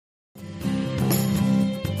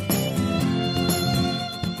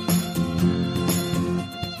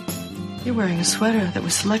You're wearing a sweater that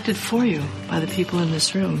was selected for you by the people in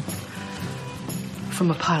this room from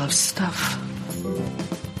a pile of stuff.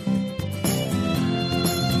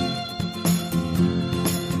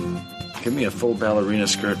 Give me a full ballerina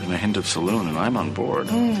skirt and a hint of saloon, and I'm on board.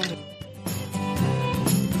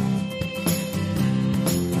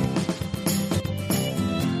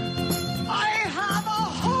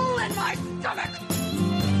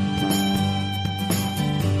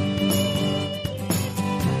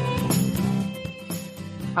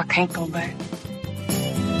 I can't go back.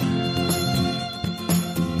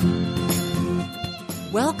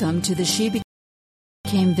 Welcome to the She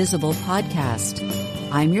Became Visible podcast.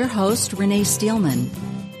 I'm your host, Renee Steelman.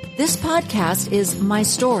 This podcast is my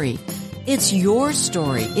story. It's your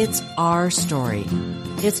story. It's our story.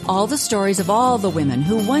 It's all the stories of all the women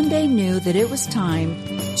who one day knew that it was time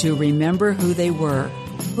to remember who they were,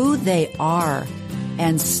 who they are,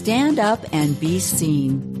 and stand up and be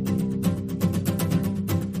seen.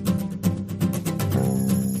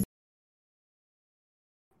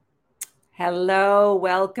 Hello,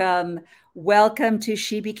 welcome to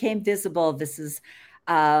She Became Visible. This is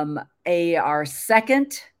our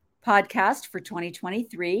second podcast for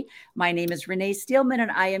 2023. My name is Renee Steelman, and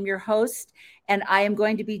I am your host. And I am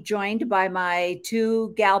going to be joined by my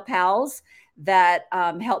two gal pals that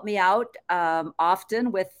help me out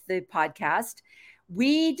often with the podcast.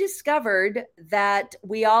 We discovered that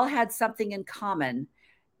we all had something in common,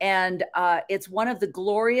 and it's one of the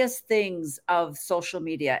glorious things of social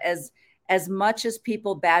media. As much as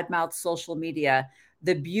people badmouth social media,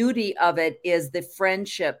 the beauty of it is the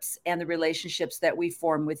friendships and the relationships that we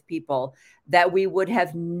form with people that we would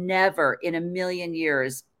have never in a million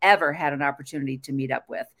years ever had an opportunity to meet up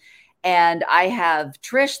with. And I have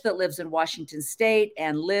Trish that lives in Washington State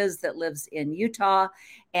and Liz that lives in Utah.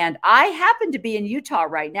 And I happen to be in Utah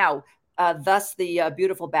right now. Thus the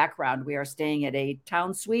beautiful background. We are staying at a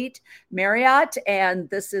Town Suite Marriott, and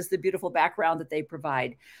this is the beautiful background that they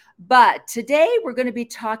provide. But today we're going to be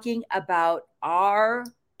talking about our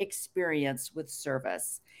experience with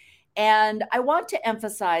service. And I want to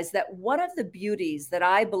emphasize that one of the beauties that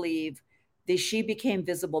I believe the She Became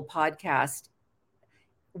Visible podcast,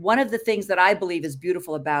 one of the things that I believe is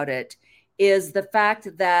beautiful about it is the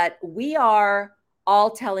fact that we are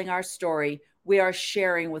all telling our story. We are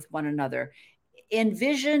sharing with one another.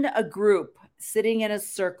 Envision a group sitting in a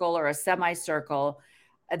circle or a semicircle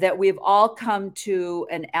that we've all come to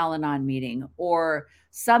an Al-Anon meeting or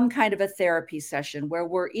some kind of a therapy session where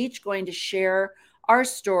we're each going to share our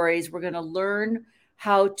stories. We're going to learn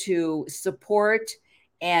how to support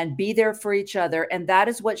and be there for each other. And that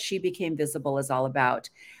is what She Became Visible is all about.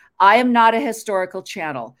 I am not a historical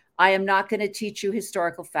channel. I am not going to teach you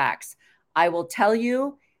historical facts. I will tell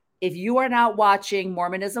you, if you are not watching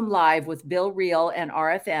Mormonism Live with Bill Reel and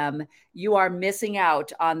RFM, you are missing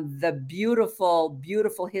out on the beautiful,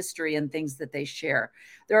 beautiful history and things that they share.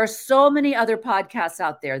 There are so many other podcasts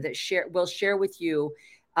out there that will share with you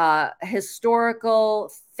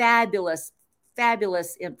historical, fabulous,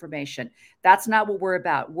 fabulous information. That's not what we're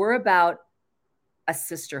about. We're about a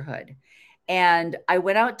sisterhood. And I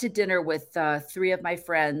went out to dinner with three of my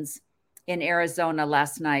friends in Arizona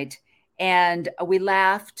last night, and we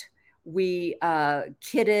laughed. We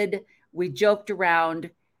kidded, we joked around,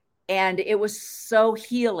 and it was so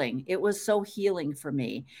healing. It was so healing for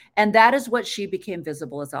me. And that is what She Became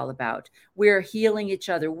Visible is all about. We're healing each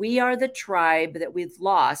other. We are the tribe that we've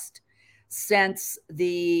lost since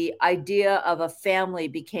the idea of a family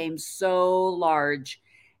became so large,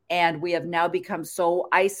 and we have now become so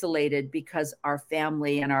isolated because our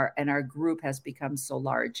family and our group has become so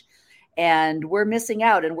large. And we're missing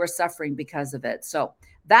out and we're suffering because of it. So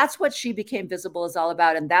that's what She Became Visible is all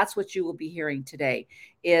about. And that's what you will be hearing today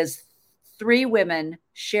is three women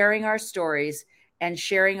sharing our stories and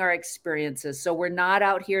sharing our experiences. So we're not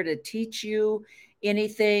out here to teach you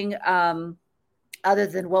anything other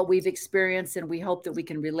than what we've experienced. And we hope that we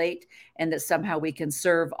can relate and that somehow we can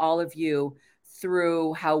serve all of you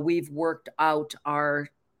through how we've worked out our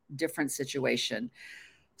different situation.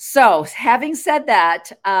 So having said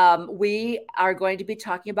that, we are going to be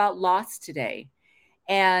talking about loss today.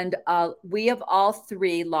 And we have all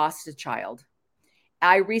three lost a child.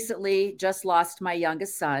 I recently just lost my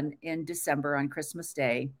youngest son in December on Christmas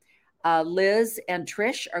Day. Liz and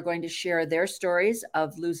Trish are going to share their stories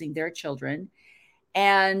of losing their children.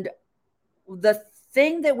 And the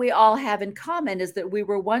thing that we all have in common is that we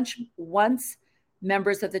were once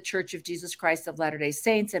members of the Church of Jesus Christ of Latter-day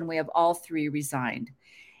Saints, and we have all three resigned.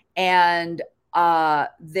 And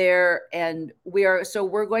we're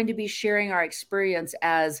going to be sharing our experience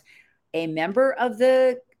as a member of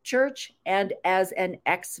the church and as an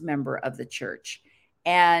ex-member of the church.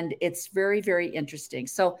 And it's very, very interesting.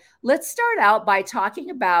 So let's start out by talking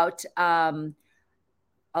about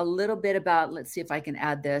a little bit about, let's see if I can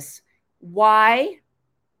add this, why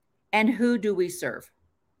and who do we serve?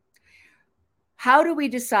 How do we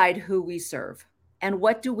decide who we serve? And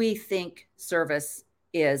what do we think service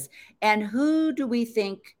is? And who do we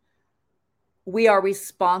think we are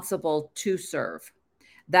responsible to serve?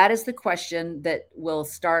 That is the question that will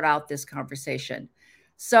start out this conversation.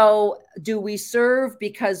 So, do we serve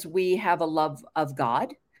because we have a love of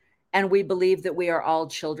God and we believe that we are all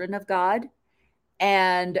children of God?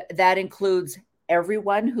 And that includes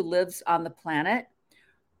everyone who lives on the planet?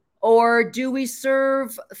 Or do we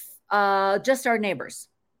serve just our neighbors?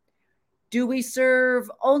 Do we serve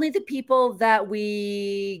only the people that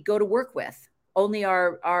we go to work with, only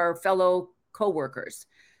our fellow coworkers?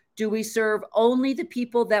 Do we serve only the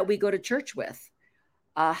people that we go to church with?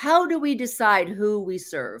 How do we decide who we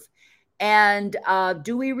serve? And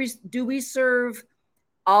do we serve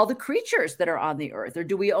all the creatures that are on the earth, or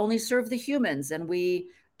do we only serve the humans and we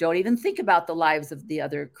don't even think about the lives of the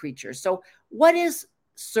other creatures? So, what is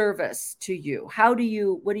service to you? What do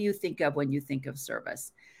you think of when you think of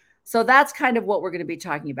service? So that's kind of what we're going to be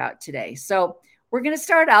talking about today. So we're going to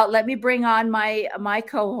start out. Let me bring on my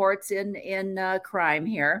cohorts in crime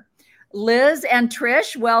here. Liz and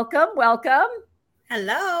Trish, welcome.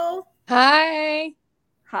 Hello. Hi.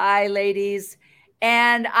 Hi, ladies.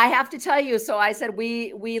 And I have to tell you, so I said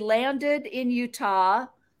we landed in Utah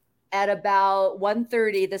at about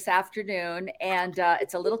 1:30 this afternoon, and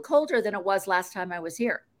it's a little colder than it was last time I was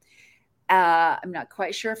here. I'm not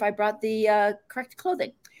quite sure if I brought the correct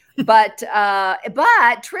clothing, but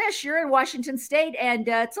Trish, you're in Washington State, and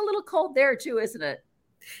it's a little cold there too, isn't it?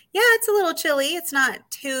 Yeah, it's a little chilly. It's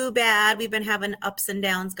not too bad. We've been having ups and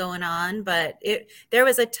downs going on, but there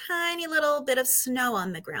was a tiny little bit of snow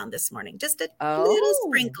on the ground this morning, just a little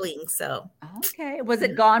sprinkling. So okay, was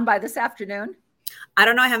it gone by this afternoon? I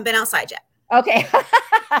don't know. I haven't been outside yet. Okay,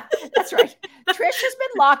 that's right. Trish has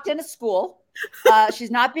been locked in a school.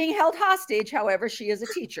 She's not being held hostage. However, she is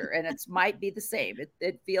a teacher, and it might be the same.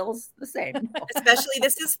 It feels the same. Especially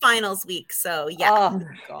this is finals week. So yeah. Oh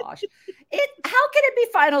gosh. How can it be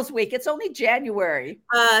finals week? It's only January.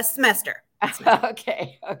 Semester.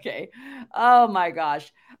 Okay. Oh my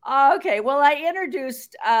gosh. Okay. Well, I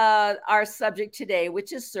introduced our subject today,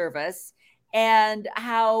 which is service, and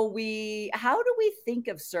how do we think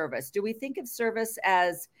of service? Do we think of service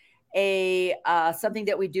as something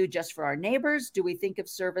that we do just for our neighbors? Do we think of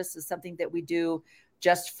service as something that we do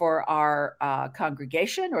just for our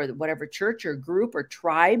congregation or whatever church or group or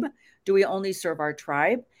tribe? Do we only serve our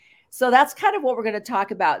tribe? So that's kind of what we're going to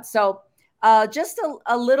talk about. So just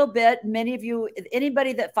a little bit, many of you,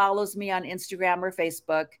 anybody that follows me on Instagram or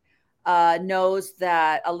Facebook knows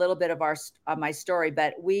that a little bit of my story,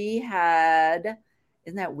 but we had,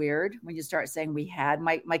 isn't that weird when you start saying we had?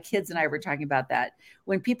 My kids and I were talking about that.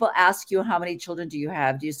 When people ask you how many children do you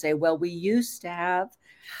have, do you say, well, we used to have?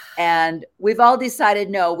 And we've all decided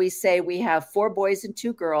no. We say we have 4 boys and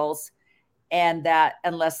 2 girls, and that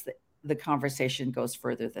unless the conversation goes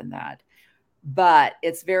further than that. But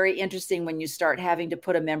it's very interesting when you start having to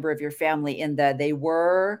put a member of your family in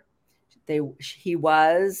he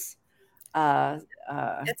was. It's a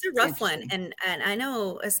rough one. And I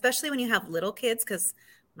know, especially when you have little kids, because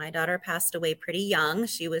my daughter passed away pretty young.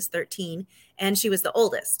 She was 13 and she was the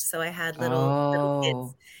oldest. So I had little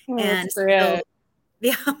kids. And so,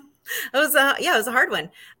 yeah, it was a hard one.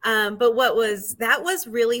 But that was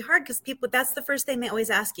really hard because that's the first thing they always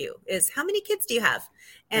ask you is how many kids do you have?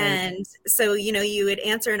 And so, you would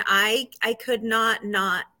answer, and I could not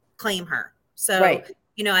claim her. So,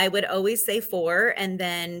 I would always say 4. And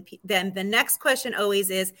then the next question always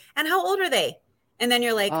is, and how old are they? And then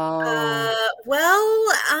you're like,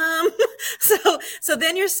 so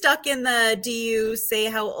then you're stuck in do you say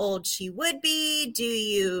how old she would be? Do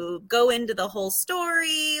you go into the whole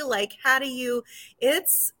story? Like, how do you,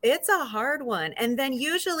 it's a hard one. And then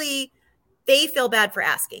usually they feel bad for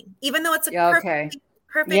asking, even though it's a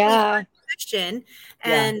perfectly hard question.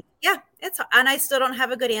 And and I still don't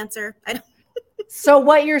have a good answer. I don't. So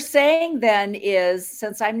what you're saying then is,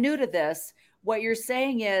 since I'm new to this, what you're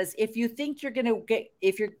saying is if you think you're going to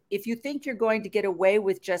get away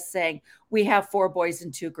with just saying we have 4 boys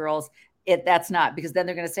and 2 girls, that's not, because then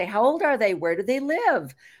they're going to say, how old are they? Where do they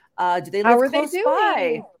live? Do they live close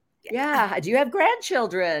by? Yeah. Do you have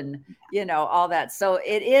grandchildren? All that. So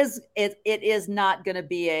it is not going to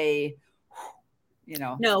be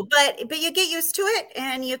No, but you get used to it,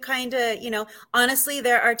 and you kind of, honestly,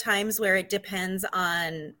 there are times where it depends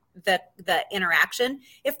on the interaction.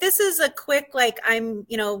 If this is a quick, like I'm,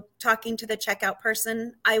 talking to the checkout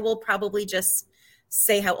person, I will probably just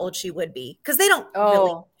say how old she would be because they don't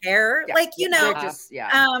really care.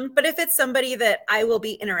 Yeah. But if it's somebody that I will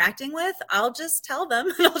be interacting with, I'll just tell them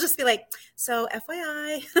and I'll just be like, so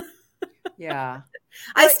FYI. Yeah.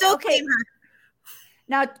 I still claim her.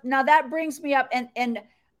 Now that brings me up and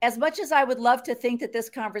as much as I would love to think that this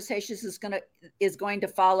conversation is going to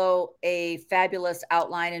follow a fabulous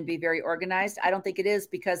outline and be very organized, I don't think it is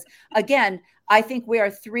because, again, I think we are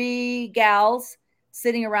 3 gals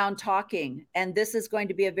sitting around talking, and this is going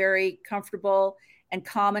to be a very comfortable and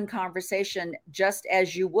common conversation, just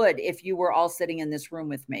as you would if you were all sitting in this room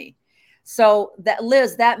with me. So that,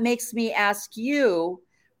 Liz, that makes me ask you,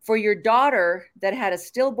 for your daughter that had a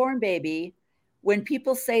stillborn baby, when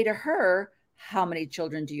people say to her, how many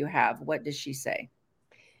children do you have? What does she say?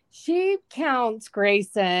 She counts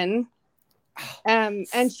Grayson. And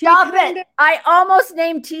Stop it. I almost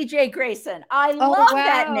named TJ Grayson. I love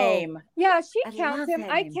that name. Yeah, she counts him.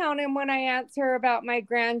 I count him when I answer about my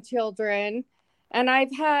grandchildren. And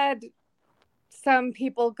I've had some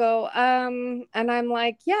people go, and I'm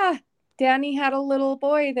like, yeah, Danny had a little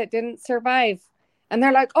boy that didn't survive. And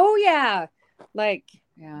they're like, oh yeah. Like,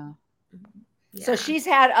 yeah. So she's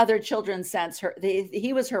had other children since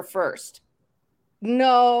he was her first.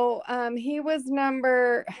 No, he was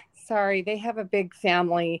they have a big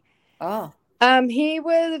family. Oh. He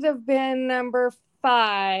would have been number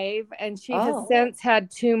 5 and she has since had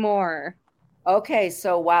 2 more. Okay.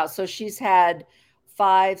 So, wow. So she's had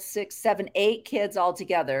 5, 6, 7, 8 kids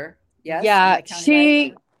altogether. Yes. Yeah.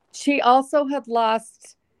 She also had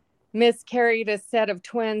miscarried a set of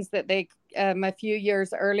twins that they, a few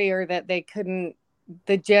years earlier that they couldn't,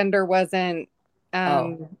 the gender wasn't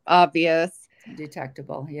obvious.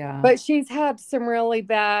 Detectable, yeah. But she's had some really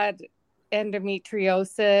bad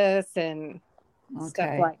endometriosis and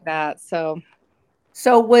stuff like that. So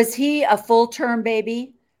was he a full-term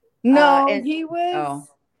baby? No, he was.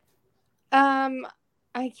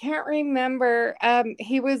 I can't remember.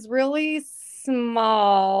 He was really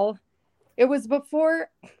small. It was before.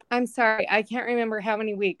 I'm sorry, I can't remember how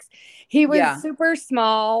many weeks. He was super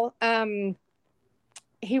small.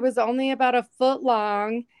 He was only about a foot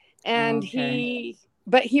long, and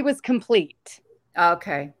but he was complete.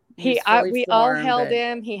 Okay. We all held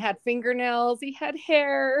him. He had fingernails. He had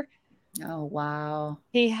hair. Oh, wow.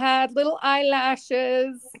 He had little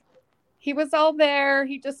eyelashes. He was all there.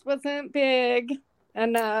 He just wasn't big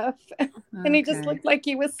enough. And he just looked like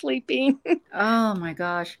he was sleeping. Oh my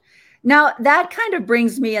gosh. Now that kind of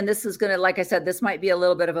brings me, and this is going to, like I said, this might be a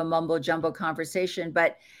little bit of a mumbo jumbo conversation,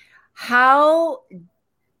 but how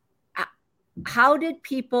did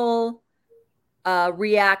people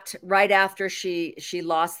react right after she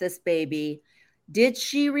lost this baby? Did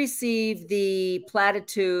she receive the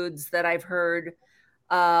platitudes that I've heard?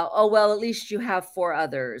 Well, at least you have 4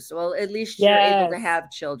 others. Well, at least you're able to have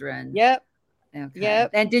children. Yep. Okay.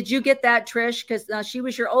 Yep. And did you get that, Trish? Because she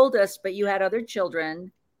was your oldest, but you had other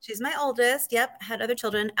children. She's my oldest. Yep. Had other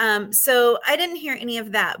children. So I didn't hear any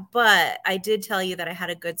of that, but I did tell you that I had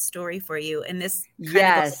a good story for you. And this kind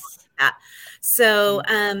of goes with that. So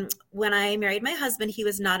when I married my husband, he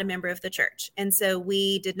was not a member of the church. And so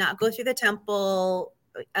we did not go through the temple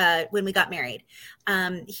when we got married.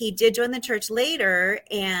 He did join the church later,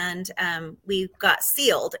 and we got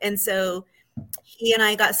sealed. And so he and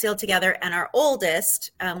I got sealed together, and our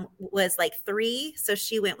oldest was like 3. So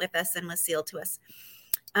she went with us and was sealed to us.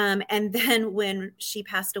 And then when she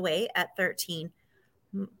passed away at 13,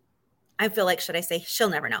 I feel like, should I say, she'll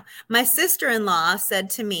never know. My sister-in-law said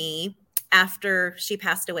to me after she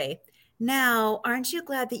passed away, now, aren't you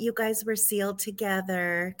glad that you guys were sealed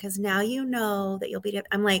together? Because now you know that you'll be together.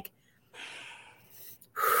 I'm like,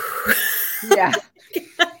 yeah.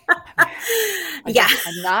 Yeah.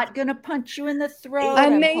 I'm not going to punch you in the throat.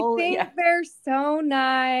 And they think they're so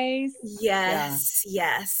nice. Yes.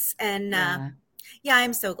 Yes. And yeah,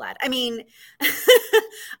 I'm so glad. I mean,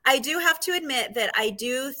 I do have to admit that I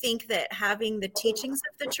do think that having the teachings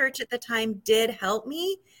of the church at the time did help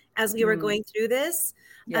me as we were going through this.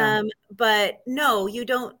 Yeah. But no, you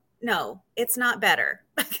don't. No, it's not better.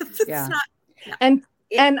 It's not.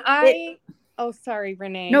 No. Oh, sorry,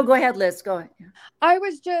 Renee. No, go ahead, Liz. Go ahead. I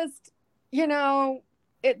was just,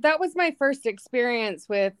 that was my first experience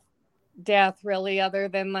with death, really, other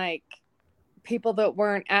than like people that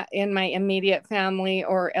weren't in my immediate family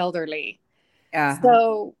or elderly.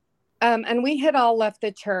 So, and we had all left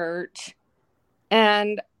the church,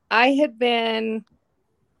 and I had been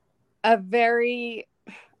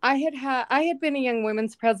I had been a Young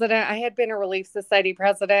Women's president. I had been a Relief Society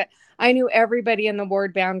president. I knew everybody in the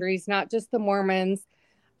ward boundaries, not just the Mormons.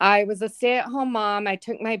 I was a stay-at-home mom. I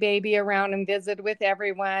took my baby around and visited with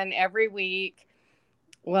everyone every week.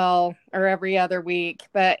 Well, or every other week.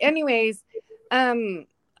 But anyways,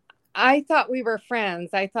 I thought we were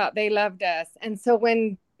friends. I thought they loved us. And so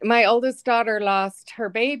when my oldest daughter lost her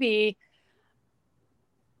baby,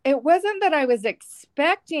 it wasn't that I was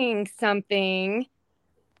expecting something.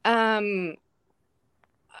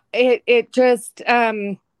 It just,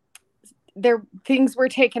 things were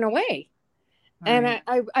taken away. Right.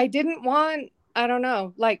 And I didn't want, I don't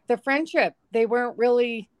know, like the friendship, they weren't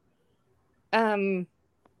really,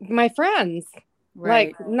 my friends.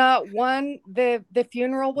 Right. Like not one, the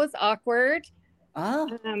funeral was awkward. Oh,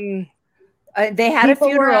 they had a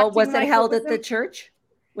funeral. Was it held at the church?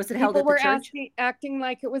 Was it held at the church? Acting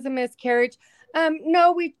like it was a miscarriage.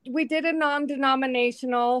 No, we did a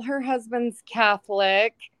non-denominational. Her husband's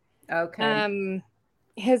Catholic. Okay.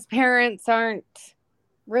 His parents aren't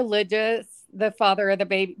religious. The father of the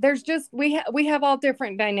baby. There's just we have all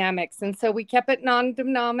different dynamics, and so we kept it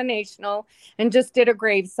non-denominational and just did a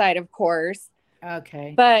graveside, of course.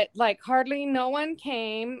 Okay. But like hardly no one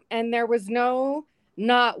came, and there was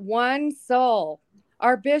not one soul.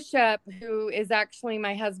 Our bishop, who is actually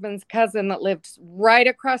my husband's cousin that lived right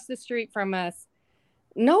across the street from us,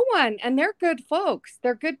 no one, and they're good folks.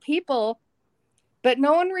 They're good people, but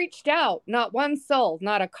no one reached out. Not one soul,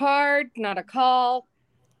 not a card, not a call.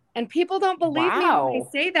 And people don't believe me when they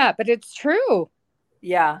say that, but it's true.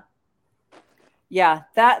 Yeah. Yeah.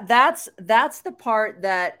 That's the part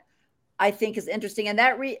that I think is interesting. And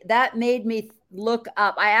that made me look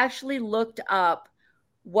up. I actually looked up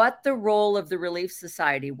what the role of the Relief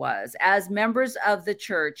Society was. As members of the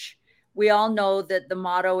church, we all know that the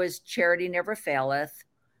motto is charity never faileth.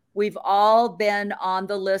 We've all been on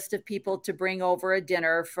the list of people to bring over a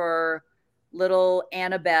dinner for little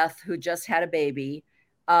Annabeth, who just had a baby.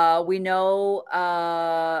 We know,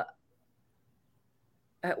 I'm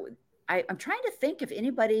trying to think if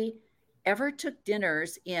anybody ever took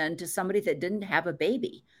dinners in to somebody that didn't have a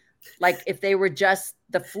baby, like if they were just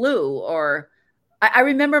the flu. Or I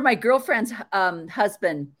remember my girlfriend's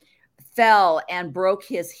husband fell and broke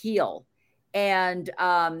his heel, and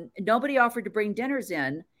nobody offered to bring dinners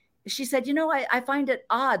in. She said, I find it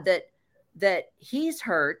odd that he's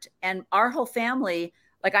hurt and our whole family,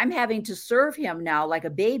 like I'm having to serve him now like a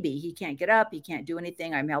baby. He can't get up. He can't do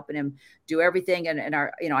anything. I'm helping him do everything. And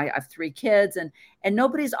our, I have 3 kids and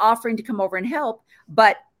nobody's offering to come over and help.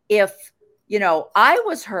 But if, I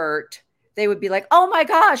was hurt, they would be like, oh my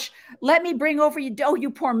gosh, let me bring over you. Oh,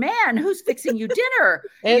 you poor man, who's fixing you dinner?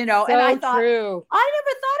 And I thought, true. I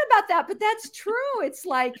never thought about that, but that's true. It's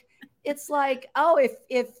like, oh,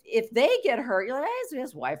 if they get hurt, you're like,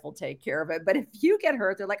 his wife will take care of it. But if you get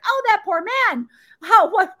hurt, they're like, oh, that poor man.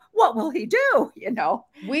 What will he do?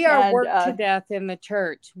 We are worked to death in the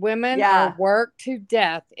church. Women are worked to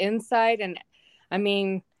death inside. And I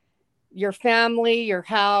mean, your family, your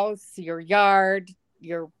house, your yard,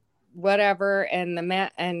 your whatever. And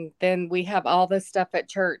and then we have all this stuff at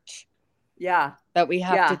church. Yeah. That we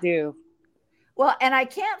have to do. Well, and I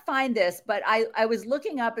can't find this, but I was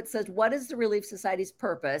looking up. It says, what is the Relief Society's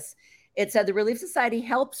purpose? It said the Relief Society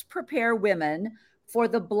helps prepare women for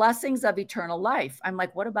the blessings of eternal life. I'm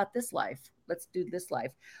like, what about this life? Let's do this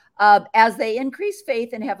life. As they increase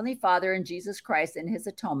faith in Heavenly Father and Jesus Christ and his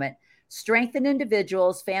atonement, strengthen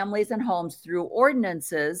individuals, families, and homes through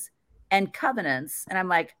ordinances and covenants. And I'm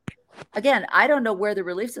like, again, I don't know where the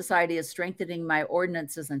Relief Society is strengthening my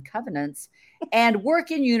ordinances and covenants, and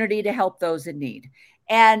work in unity to help those in need.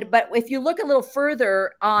 But if you look a little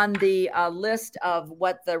further on the list of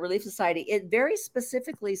what the Relief Society, it very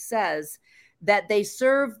specifically says that they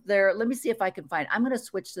serve their, let me see if I can find, I'm going to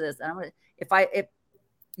switch to this. If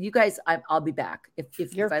you guys, I'll be back. If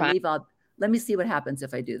I leave, let me see what happens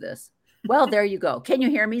if I do this. Well, there you go. Can you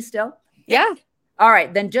hear me still? Yeah. All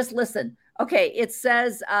right, then just listen. Okay, it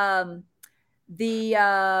says let's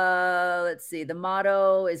see, the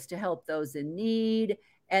motto is to help those in need.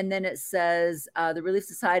 And then it says the Relief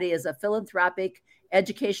Society is a philanthropic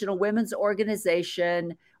educational women's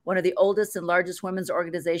organization, one of the oldest and largest women's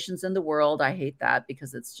organizations in the world. I hate that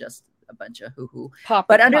because it's just a bunch of hoo-hoo.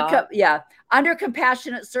 But under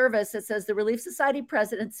compassionate service, it says the Relief Society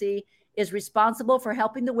presidency is responsible for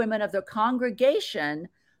helping the women of the congregation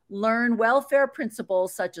learn welfare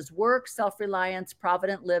principles such as work, self-reliance,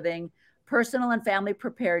 provident living, personal and family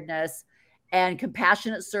preparedness, and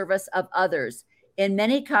compassionate service of others. In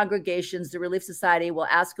many congregations, the Relief Society will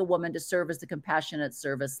ask a woman to serve as the compassionate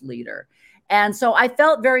service leader. And so I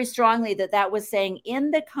felt very strongly that that was saying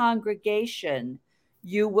in the congregation,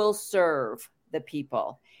 you will serve the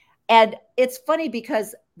people. And it's funny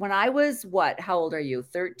because when I was, how old are you?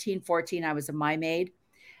 13, 14, I was a My Maid.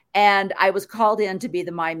 And I was called in to be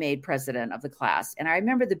the My Maid president of the class. And I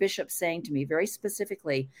remember the bishop saying to me very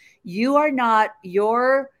specifically, you are not,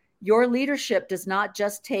 your leadership does not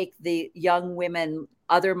just take the young women,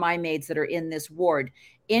 other My Maids that are in this ward.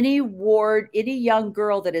 Any young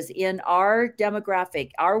girl that is in our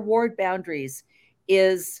demographic, our ward boundaries,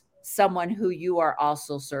 is someone who you are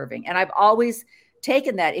also serving. And I've always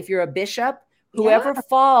taken that. If you're a bishop, whoever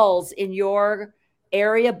falls in your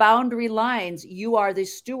area boundary lines, you are the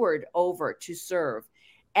steward over to serve.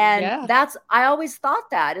 And I always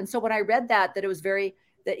thought that. And so when I read that it was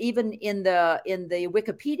that even in the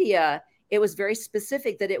Wikipedia, it was very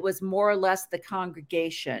specific that it was more or less the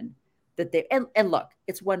congregation that they, and look,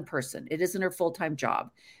 it's one person. It isn't her full-time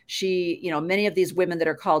job. She, many of these women that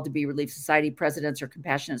are called to be Relief Society presidents or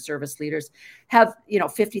compassionate service leaders have,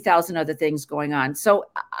 50,000 other things going on. So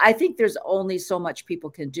I think there's only so much people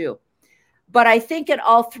can do. But I think in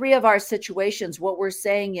all three of our situations, what we're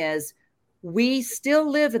saying is we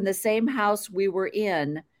still live in the same house we were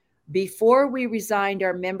in before we resigned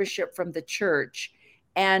our membership from the church.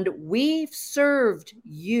 And we've served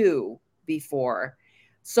you before.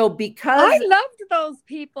 So because I loved those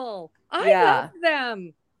people. I loved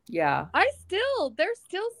them. Yeah. There's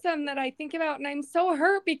still some that I think about and I'm so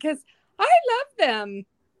hurt because I love them.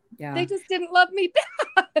 Yeah. They just didn't love me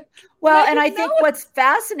back. Well, and I think what's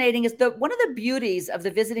fascinating is one of the beauties of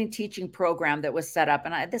the visiting teaching program that was set up,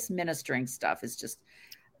 and this ministering stuff is just,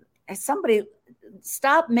 somebody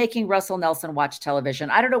stop making Russell Nelson watch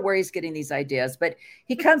television. I don't know where he's getting these ideas, but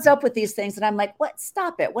he comes up with these things and I'm like, what?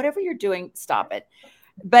 Stop it. Whatever you're doing, stop it.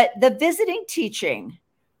 But the visiting teaching,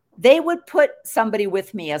 they would put somebody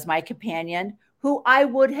with me as my companion who I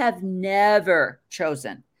would have never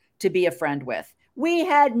chosen to be a friend with. We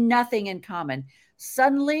had nothing in common.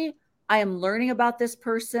 Suddenly, I am learning about this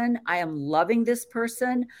person. I am loving this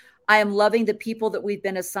person. I am loving the people that we've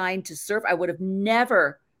been assigned to serve. I would have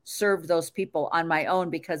never served those people on my own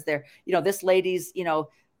because they're, this lady's,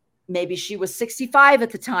 maybe she was 65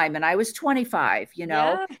 at the time and I was 25,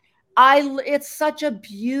 it's such a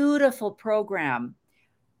beautiful program.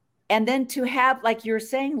 And then to have, like you're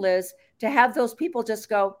saying, Liz, to have those people just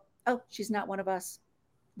go, oh, she's not one of us.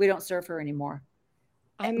 We don't serve her anymore.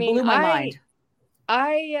 I mean, blew my mind.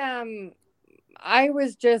 I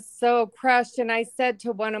was just so crushed. And I said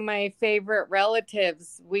to one of my favorite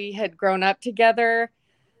relatives, we had grown up together.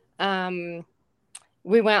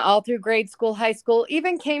 We went all through grade school, high school,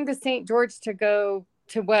 even came to St. George to go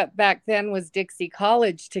to what back then was Dixie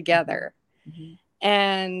College together. Mm-hmm.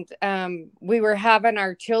 And we were having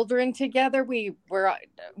our children together. We were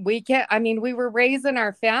raising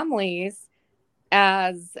our families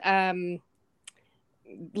as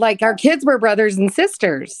like our kids were brothers and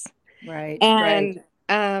sisters. Right. And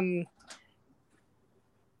I'm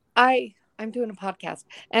doing a podcast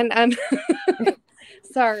and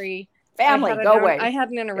sorry. Family, go away. I had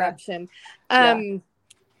an interruption. And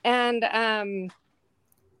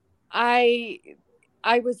I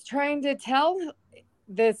was trying to tell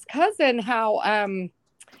this cousin how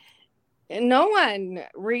no one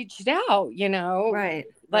reached out, Right.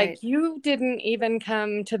 Like you didn't even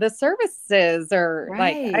come to the services or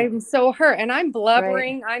like, I'm so hurt and I'm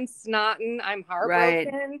blubbering. I'm snotting. I'm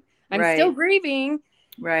heartbroken. I'm still grieving.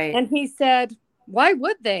 Right. And he said, why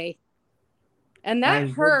would they? And that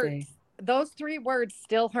hurt. Those 3 words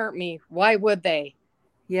still hurt me. Why would they?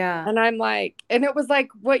 Yeah. And I'm like, and it was like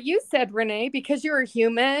what you said, Renee, because you're a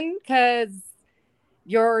human, because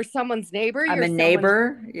you're someone's neighbor. I'm a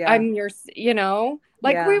neighbor. Yeah. I'm your, we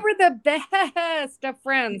were the best of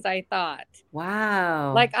friends, I thought.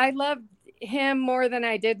 Wow. Like I loved him more than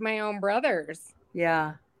I did my own brothers.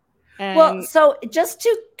 Yeah. And well, so just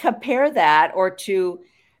to compare that, or to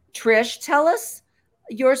Trish, tell us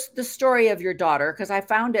the story of your daughter, because I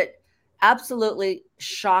found it absolutely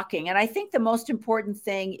shocking. And I think the most important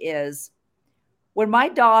thing is when my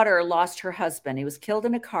daughter lost her husband, he was killed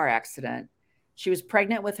in a car accident. She was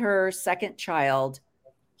pregnant with her second child.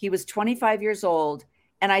 He was 25 years old.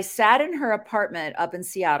 And I sat in her apartment up in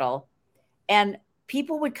Seattle, and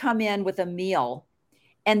people would come in with a meal,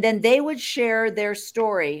 and then they would share their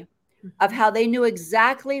story of how they knew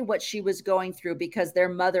exactly what she was going through because their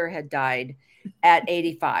mother had died at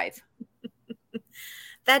 85.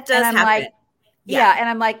 That does happen. Like, yeah. And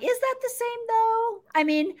I'm like, is that the same though? I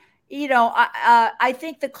mean, I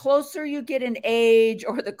think the closer you get in age,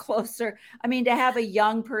 or the closer, I mean, to have a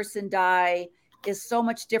young person die is so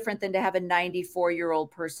much different than to have a 94-year-old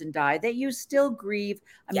person die, that you still grieve.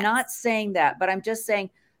 I'm not saying that, but I'm just saying,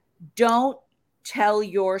 don't tell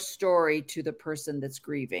your story to the person that's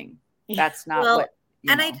grieving. That's not what.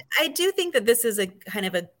 I do think that this is a kind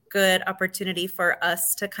of a good opportunity for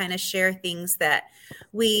us to kind of share things that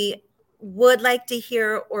we would like to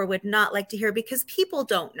hear or would not like to hear, because people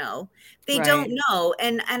don't know. They don't know.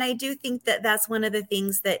 And I do think that that's one of the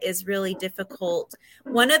things that is really difficult.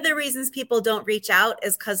 One of the reasons people don't reach out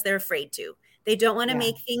is because they're afraid to. They don't want to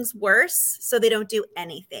make things worse, so they don't do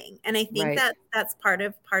anything. And I think that that's part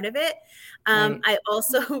of it. I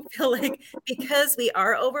also feel like, because we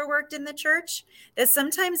are overworked in the church, that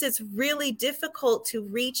sometimes it's really difficult to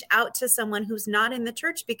reach out to someone who's not in the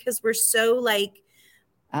church, because we're so like,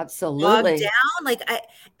 absolutely down.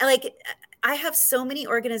 I have so many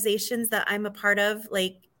organizations that I'm a part of,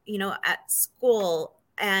 like, at school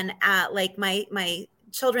and at like my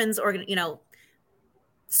children's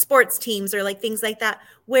sports teams, or like things like that,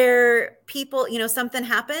 where people, something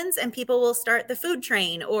happens and people will start the food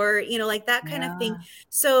train, or, like that kind of thing.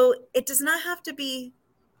 So it does not have to be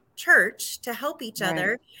church to help each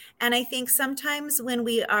other. And I think sometimes when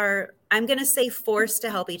we are, I'm going to say forced to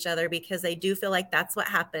help each other, because I do feel like that's what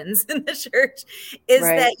happens in the church, is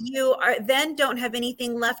that you are then don't have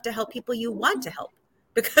anything left to help people you want to help,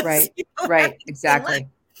 because exactly.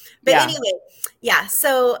 But anyway,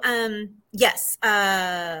 so yes,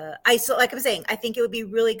 so like I'm saying, I think it would be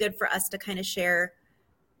really good for us to kind of share,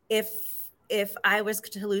 if I was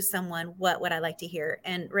to lose someone, what would I like to hear?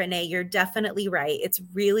 And Renee, you're definitely right. It's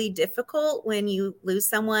really difficult when you lose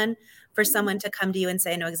someone, for someone to come to you and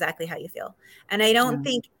say, I know exactly how you feel. And I don't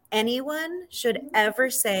think anyone should ever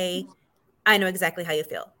say, I know exactly how you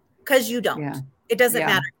feel, because you don't. It doesn't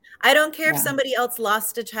matter. I don't care if somebody else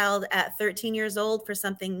lost a child at 13 years old for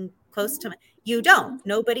something close to me. You don't.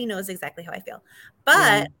 Nobody knows exactly how I feel.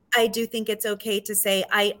 But I do think it's okay to say,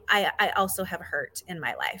 I also have hurt in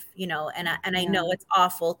my life, and I know it's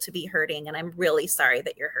awful to be hurting, and I'm really sorry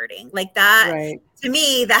that you're hurting like that. To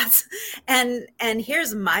me, that's, and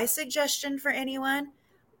here's my suggestion for anyone.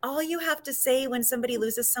 All you have to say when somebody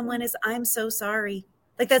loses someone is, I'm so sorry.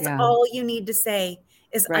 Like, that's all you need to say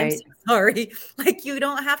is, I'm so sorry. Like, you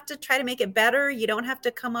don't have to try to make it better. You don't have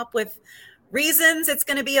to come up with reasons it's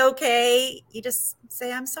going to be okay. You just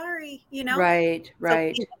say, I'm sorry, Right.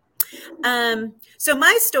 So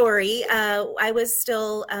my story, I was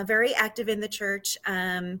still very active in the church.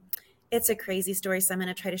 It's a crazy story, so I'm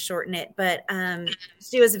going to try to shorten it. But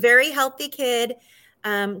she was a very healthy kid,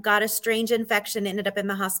 got a strange infection, ended up in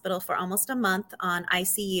the hospital for almost a month on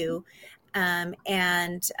ICU, and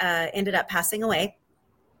ended up passing away.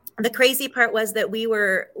 The crazy part was that we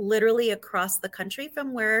were literally across the country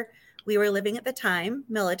from where we were living at the time,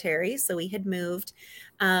 military. So we had moved.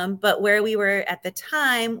 But where we were at the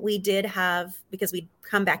time, we did have, because we'd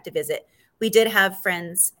come back to visit, we did have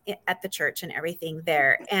friends at the church and everything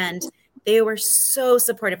there. And they were so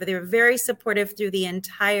supportive. They were very supportive through the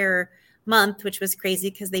entire month, which was crazy,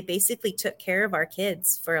 because they basically took care of our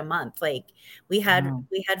kids for a month. Like, we had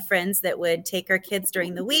friends that would take our kids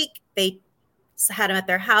during the week. They had them at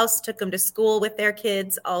their house, took them to school with their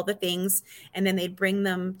kids, all the things. And then they'd bring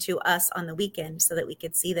them to us on the weekend so that we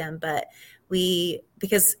could see them. But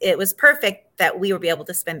because it was perfect that we would be able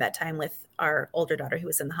to spend that time with our older daughter who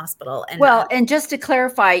was in the hospital. And and just to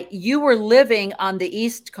clarify, you were living on the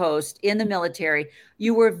East Coast in the military.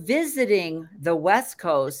 You were visiting the West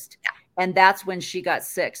Coast, and that's when she got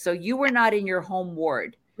sick. So you were not in your home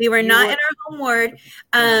ward. We were not in our home ward.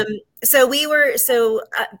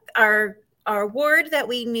 Our ward that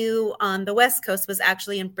we knew on the West Coast was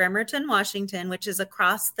actually in Bremerton, Washington, which is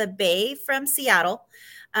across the bay from Seattle.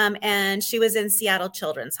 And she was in Seattle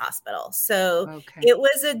Children's Hospital. So it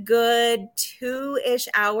was a good 2-ish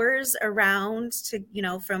hours around to,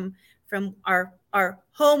 from our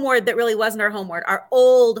home ward that really wasn't our home ward, our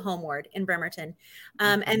old home ward in Bremerton.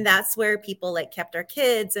 And that's where people like kept our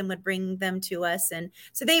kids and would bring them to us. And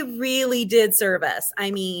so they really did serve us.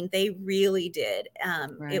 I mean, they really did.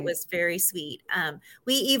 It was very sweet.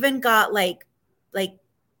 We even got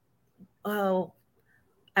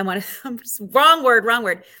wrong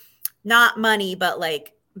word, not money, but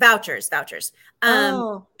like vouchers,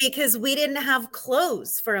 because we didn't have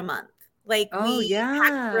clothes for a month. Like, we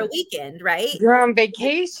packed for a weekend, right? You're on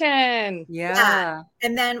vacation. Yeah.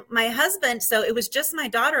 And then my husband, so it was just my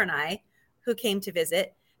daughter and I who came to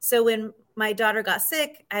visit. So when my daughter got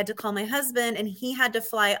sick, I had to call my husband, and he had to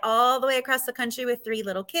fly all the way across the country with 3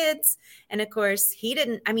 little kids. And of course, we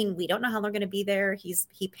don't know how they're going to be there.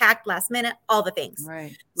 He packed last minute, all the things.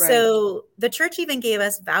 Right. So the church even gave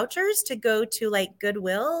us vouchers to go to like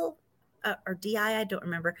Goodwill or DI, I don't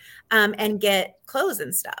remember, and get clothes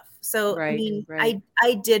and stuff. So I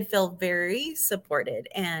did feel very supported,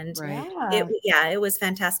 and it was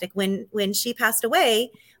fantastic. When she passed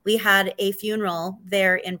away, we had a funeral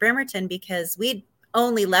there in Bremerton because we'd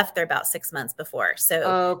only left there about 6 months before.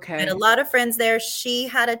 So we had a lot of friends there. She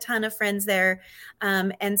had a ton of friends there.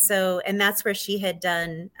 And that's where she had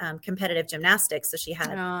done competitive gymnastics. So she had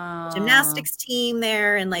a gymnastics team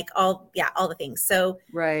there and like all the things. So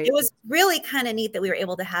it was really kind of neat that we were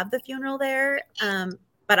able to have the funeral there.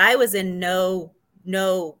 But I was in no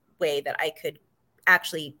way that I could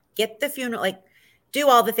actually get the funeral, like do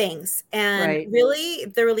all the things. And really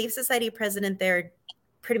the Relief Society president there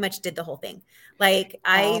pretty much did the whole thing. Like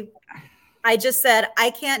I just said, I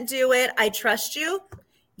can't do it. I trust you.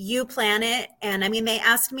 You plan it. And I mean, they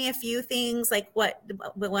asked me a few things like what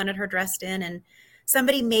we wanted her dressed in, and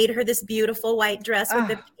somebody made her this beautiful white dress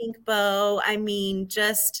with a pink bow. I mean,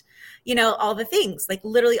 just, all the things, like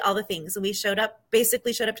literally all the things. And we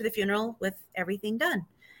basically showed up to the funeral with everything done.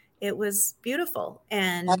 It was beautiful.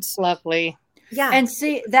 And that's lovely. Yeah. And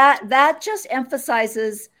see, that just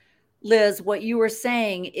emphasizes, Liz, what you were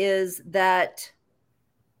saying is that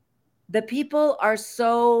the people are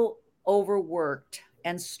so overworked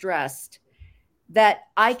and stressed that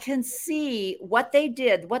I can see what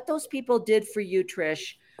those people did for you,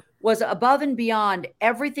 Trish, was above and beyond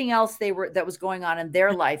everything else that was going on in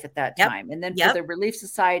their life at that time. And then for the Relief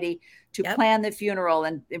Society to plan the funeral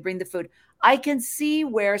and bring the food. I can see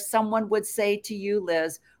where someone would say to you,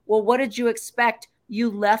 Liz, well, what did you expect? You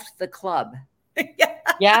left the club.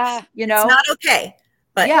 Yeah. It's not okay.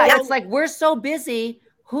 But it's like, we're so busy.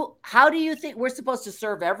 How do you think we're supposed to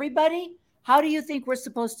serve everybody? How do you think we're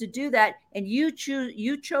supposed to do that? And you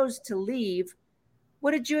chose to leave.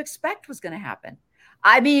 What did you expect was going to happen?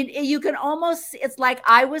 I mean, you can almost, it's like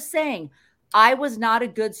I was saying, I was not a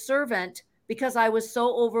good servant because I was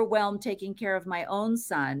so overwhelmed taking care of my own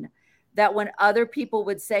son that when other people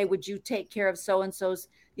would say, would you take care of so-and-so's,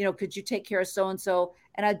 could you take care of so-and-so?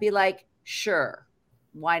 And I'd be like, sure,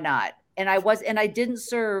 why not? And I didn't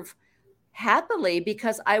serve happily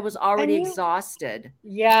because I was already exhausted.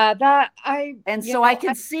 Yeah, so I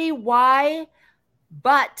can see why,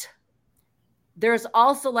 but there's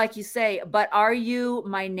also, like you say, but are you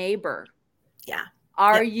my neighbor? Yeah.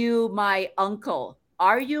 Are you my uncle?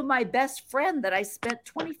 Are you my best friend that I spent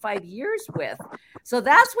 25 years with? So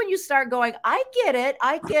that's when you start going, I get it.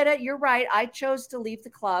 You're right. I chose to leave the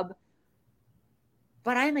club,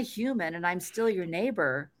 but I'm a human and I'm still your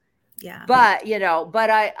neighbor. Yeah. But, so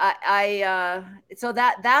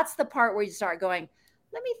that's the part where you start going,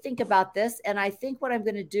 let me think about this. And I think what I'm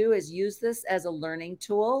going to do is use this as a learning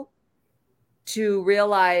tool to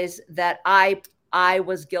realize that I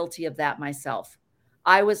was guilty of that myself.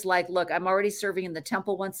 I was like, look, I'm already serving in the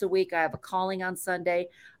temple once a week. I have a calling on Sunday.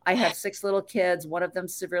 I have 6 little kids. One of them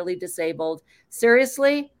severely disabled.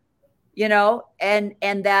 Seriously, and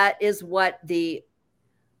that is what the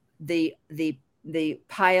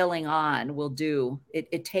piling on will do.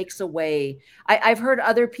 It takes away. I've heard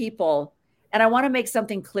other people, and I want to make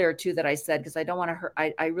something clear too that I said, because I don't want to hurt.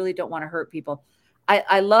 I really don't want to hurt people.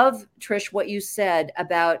 I love, Trish, what you said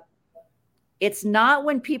about it's not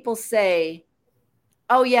when people say,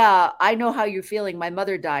 oh yeah, I know how you're feeling. My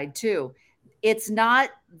mother died too. It's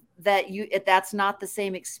not that that's not the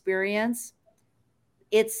same experience.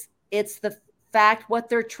 It's the fact, what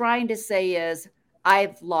they're trying to say is,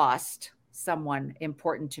 I've lost someone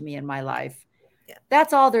important to me in my life. Yeah.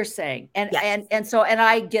 That's all they're saying. And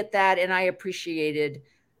I get that. And I appreciated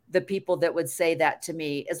the people that would say that to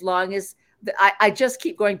me, as long as I just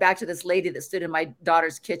keep going back to this lady that stood in my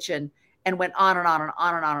daughter's kitchen and went on and on and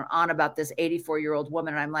on and on and on about this 84-year-old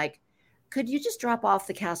woman. And I'm like, could you just drop off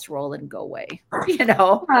the casserole and go away?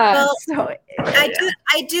 Well, so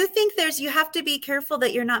I do think you have to be careful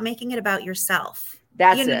that you're not making it about yourself.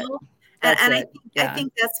 That's it. I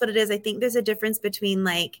think that's what it is. I think there's a difference between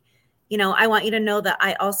like, I want you to know that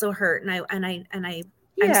I also hurt, and I'm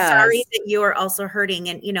sorry that you are also hurting,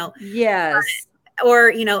 and yes.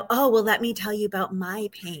 Or, oh, well, let me tell you about my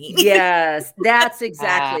pain. Yes, that's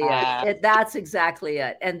exactly it. That's exactly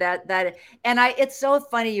it. And it's so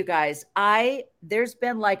funny, you guys. There's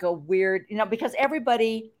been like a weird, because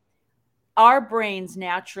our brains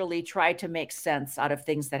naturally try to make sense out of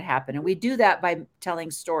things that happen. And we do that by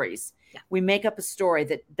telling stories. Yeah. We make up a story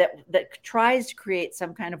that tries to create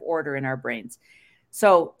some kind of order in our brains.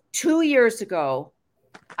 So 2 years ago,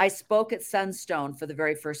 I spoke at Sunstone for the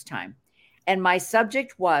very first time. And my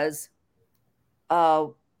subject was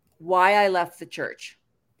why I left the church.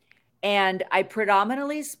 And I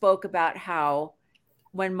predominantly spoke about how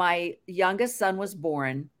when my youngest son was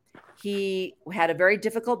born, he had a very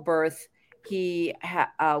difficult birth. He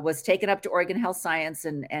was taken up to Oregon Health Science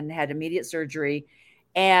and had immediate surgery.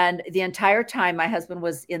 And the entire time my husband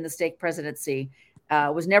was in the stake presidency,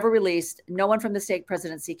 was never released. No one from the stake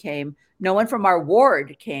presidency came. No one from our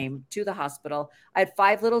ward came to the hospital. I had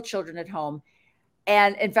 5 little children at home.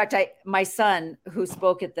 And in fact, my son, who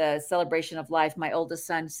spoke at the celebration of life, my oldest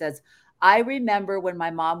son, says, I remember when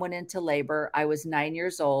my mom went into labor, I was 9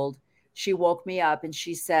 years old. She woke me up and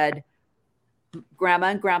she said, Grandma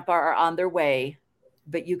and Grandpa are on their way,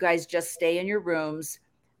 but you guys just stay in your rooms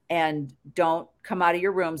and don't come out of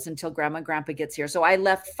your rooms until Grandma and Grandpa gets here. So I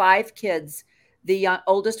left 5 kids. The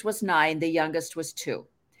oldest was 9, the youngest was 2.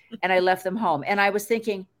 And I left them home. And I was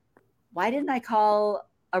thinking, why didn't I call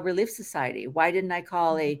a Relief Society? Why didn't I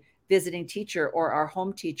call a visiting teacher or our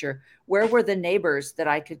home teacher? Where were the neighbors that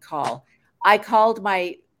I could call? I called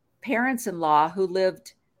my parents-in-law who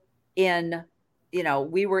lived in,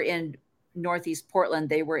 we were in Northeast Portland.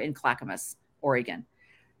 They were in Clackamas, Oregon.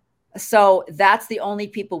 So that's the only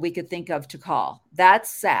people we could think of to call. That's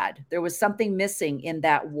sad. There was something missing in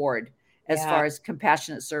that ward as far as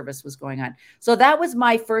compassionate service was going on. So that was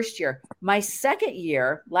my first year. My second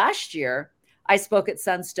year, last year, I spoke at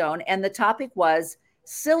Sunstone, and the topic was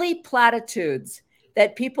silly platitudes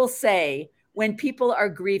that people say when people are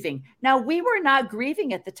grieving. Now, we were not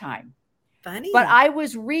grieving at the time. Funny. But I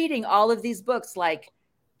was reading all of these books like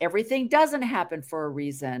Everything Doesn't Happen for a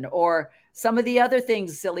Reason, or some of the other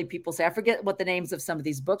things silly people say. I forget what the names of some of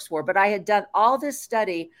these books were, but I had done all this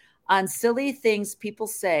study on silly things people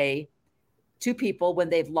say to people when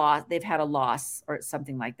they've had a loss or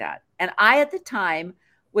something like that. And I, at the time,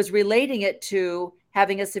 was relating it to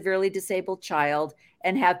having a severely disabled child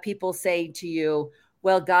and have people say to you,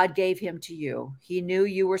 well, God gave him to you. He knew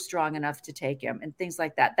you were strong enough to take him, and things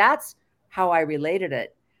like that. That's how I related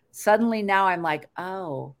it. Suddenly now I'm like,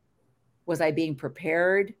 oh, was I being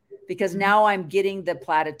prepared? Because now I'm getting the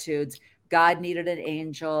platitudes. God needed an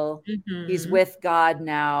angel. Mm-hmm. He's with God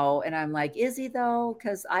now. And I'm like, is he though?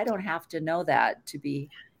 Because I don't have to know that to be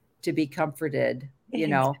comforted,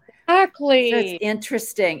 Exactly. So it's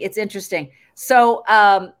interesting. It's interesting. So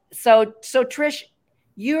Trish,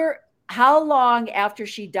 how long after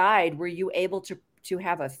she died were you able to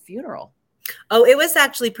have a funeral? Oh, it was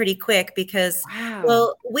actually pretty quick because,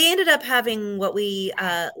 well, we ended up having what we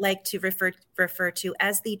like to refer to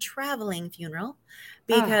as the traveling funeral,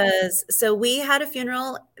 because so we had a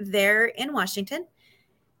funeral there in Washington.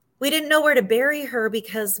 We didn't know where to bury her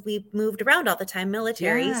because we moved around all the time,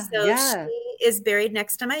 military. She is buried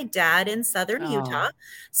next to my dad in southern Utah.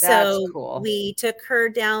 So cool. We took her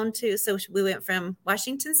down we went from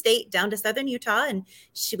Washington State down to southern Utah, and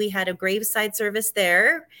we had a graveside service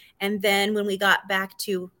there. And then when we got back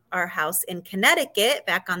to our house in Connecticut,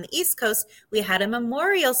 back on the East Coast, we had a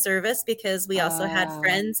memorial service because we also had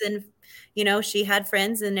friends, and, she had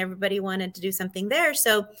friends and everybody wanted to do something there.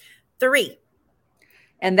 So 3.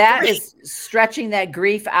 And that is stretching that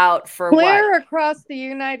grief out for clear across the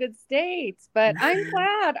United States. But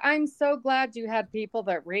I'm so glad you had people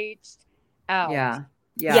that reached out. Yeah.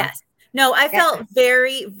 Yes. No, I felt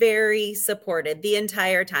very, very supported the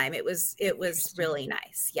entire time. It was really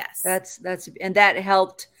nice. Yes. And that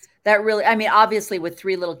helped. That really, I mean, obviously with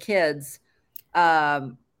 3 little kids,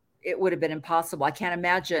 it would have been impossible. I can't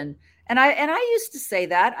imagine. And I used to say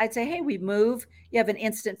that. I'd say, hey, we move. You have an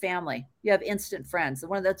instant family. You have instant friends.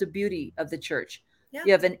 That's a beauty of the church. Yeah.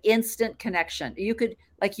 You have an instant connection. You could,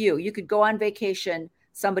 you could go on vacation.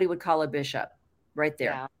 Somebody would call a bishop right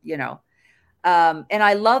there, And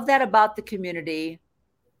I love that about the community.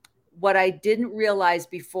 What I didn't realize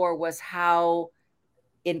before was how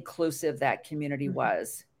inclusive that community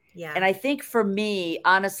was. Yeah. And I think for me,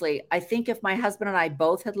 honestly, I think if my husband and I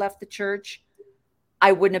both had left the church,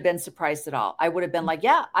 I wouldn't have been surprised at all. I would have been like,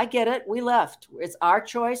 yeah, I get it. We left. It's our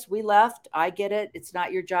choice. We left. I get it. It's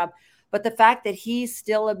not your job. But the fact that he's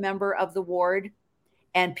still a member of the ward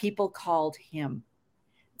and people called him,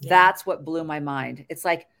 that's what blew my mind. It's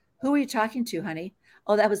like, who are you talking to, honey?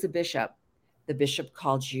 Oh, that was the bishop. The bishop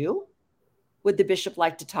called you? Would the bishop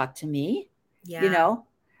like to talk to me? Yeah.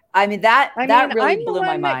 I mean, that really blew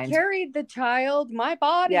my mind. That carried the child, my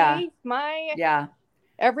body,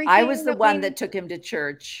 everything. I was the one that took him to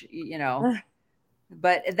church,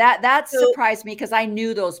 but that surprised me because I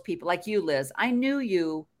knew those people like you, Liz. I knew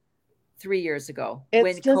you 3 years ago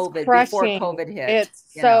before COVID hit. It's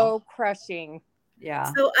so crushing.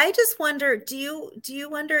 Yeah. So I just wonder, do you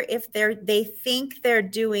wonder if they think they're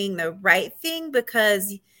doing the right thing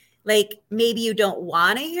because like maybe you don't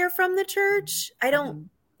want to hear from the church? I don't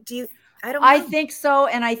I know. think so.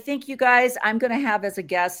 And I think you guys, I'm going to have as a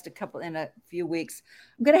guest in a few weeks,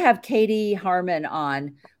 I'm going to have Katie Harmon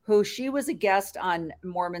on, who she was a guest on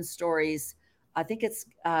Mormon Stories. I think it's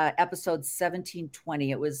episode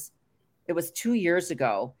 1720. It was 2 years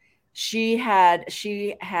ago. She had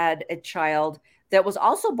a child that was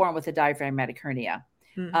also born with a diaphragmatic hernia,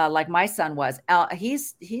 like my son was.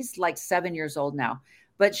 He's like 7 years old now.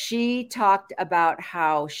 But she talked about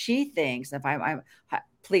how she thinks, if I'm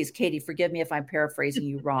please, Katie, forgive me if I'm paraphrasing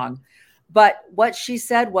you wrong, but what she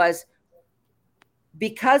said was,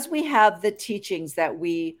 because we have the teachings that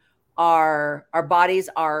our bodies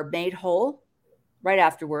are made whole right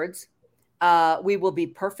afterwards, we will be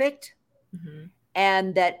perfect,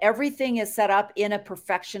 and that everything is set up in a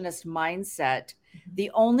perfectionist mindset.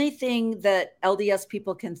 The only thing that LDS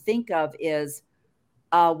people can think of is,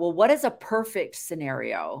 well, what is a perfect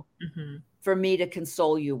scenario for me to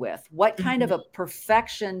console you with? What kind of a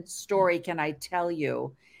perfection story can I tell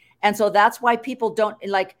you? And so that's why people don't,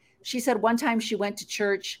 like she said one time she went to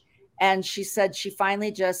church and she said she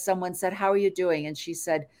finally someone said, "How are you doing?" And she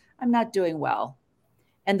said, "I'm not doing well."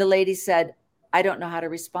 And the lady said, "I don't know how to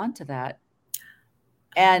respond to that."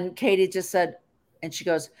 And Katie just said, and she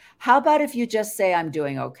goes, "How about if you just say I'm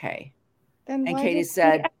doing okay?" And Katie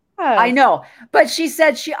said, I know, but she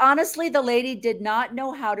said honestly, the lady did not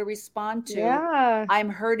know how to respond to, "I'm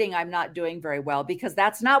hurting, I'm not doing very well," because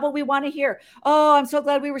that's not what we want to hear. "Oh, I'm so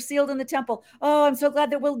glad we were sealed in the temple. Oh, I'm so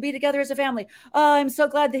glad that we'll be together as a family. Oh, I'm so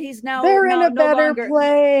glad that he's now they're in a better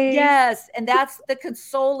place." Yes, and that's the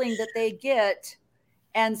consoling that they get.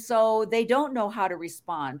 And so they don't know how to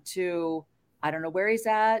respond to, "I don't know where he's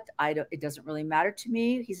at. It doesn't really matter to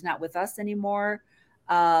me. He's not with us anymore.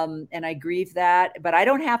 And I grieve that." But I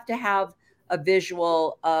don't have to have a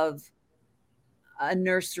visual of a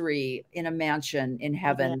nursery in a mansion in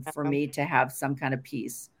heaven for me to have some kind of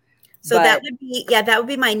peace. So that would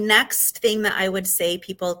be my next thing that I would say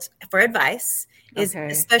people for advice is,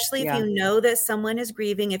 especially if you know that someone is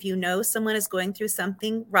grieving, if you know someone is going through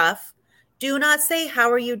something rough, do not say,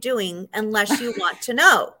 "How are you doing?" unless you want to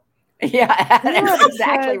know. Yeah, that's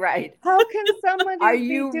exactly right. How can somebody are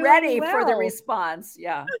you ready for the response?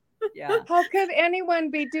 Yeah. How could anyone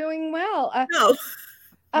be doing well? No.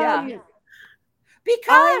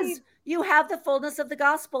 Because you have the fullness of the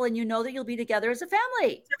gospel and you know that you'll be together as a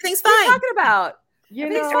family. Everything's fine. What are you talking about?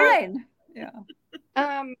 Everything's fine. Yeah.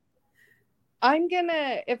 I'm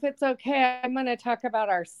gonna, if it's okay, I'm gonna talk about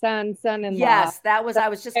our son-in-law. Yes, I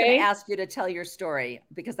was just gonna ask you to tell your story,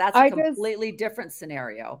 because that's a completely different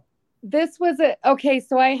scenario. This was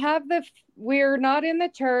so I have we're not in the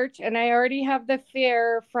church, and I already have the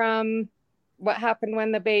fear from what happened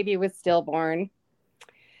when the baby was stillborn.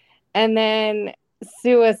 And then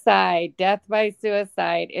death by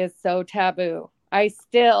suicide is so taboo. I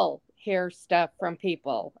still hear stuff from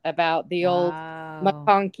people about the old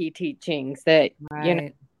McConkie teachings that,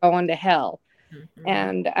 going to hell.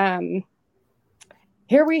 And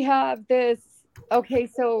here we have this. Okay,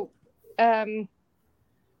 so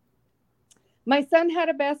my son had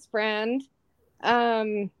a best friend.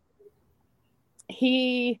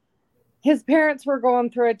 His parents were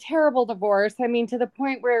going through a terrible divorce. I mean, to the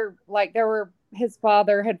point where like his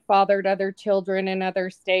father had fathered other children in other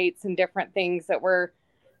states and different things that were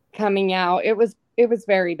coming out. It was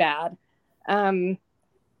very bad. And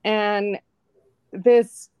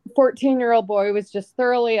this 14-year-old boy was just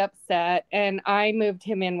thoroughly upset, and I moved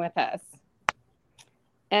him in with us.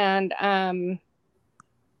 And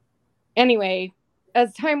anyway,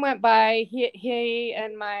 as time went by, he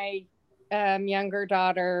and my younger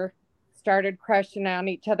daughter started crushing on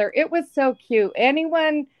each other. It was so cute.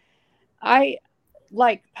 I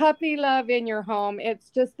like puppy love in your home.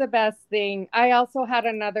 It's just the best thing. I also had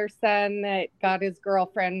another son that got his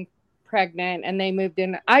girlfriend pregnant, and they moved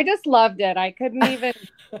in. I just loved it. I couldn't even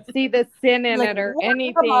see the sin in it or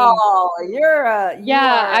anything. I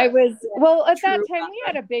was, well, at that time we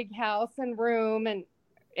had a big house and room, and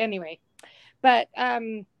anyway, but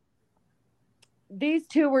these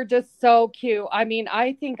two were just so cute. I mean,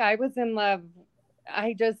 I think I was in love.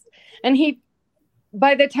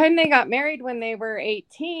 By the time they got married when they were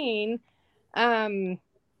 18, I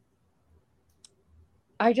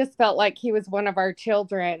just felt like he was one of our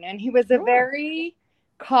children. And he was a very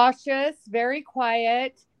cautious, very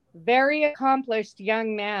quiet, very accomplished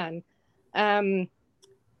young man. By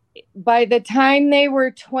the time they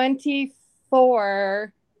were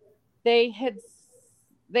 24, they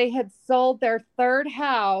they had sold their third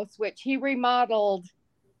house, which he remodeled.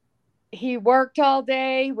 He worked all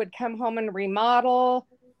day, would come home and remodel.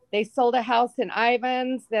 They sold a house in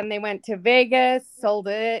Ivins. Then they went to Vegas, sold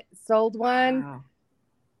one. Wow.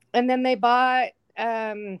 And then they bought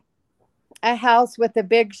a house with a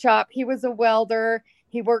big shop. He was a welder.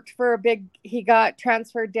 He worked for he got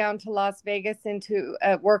transferred down to Las Vegas into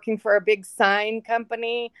working for a big sign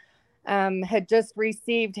company. Had just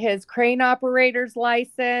received his crane operator's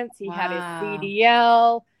license. He had his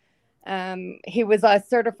CDL. He was a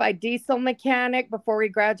certified diesel mechanic before he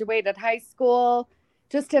graduated high school.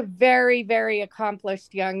 Just a very, very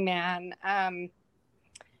accomplished young man.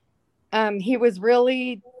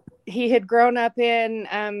 He had grown up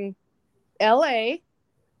in LA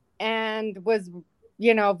and was,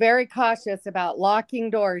 very cautious about locking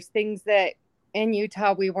doors, things that in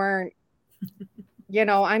Utah we weren't.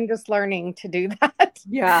 I'm just learning to do that.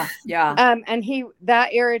 Yeah. And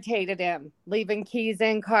that irritated him, leaving keys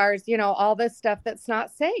in cars, all this stuff that's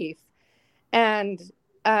not safe. And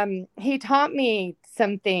he taught me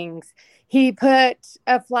some things. He put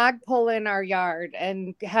a flagpole in our yard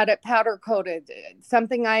and had it powder coated,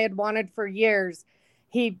 something I had wanted for years.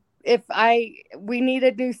 We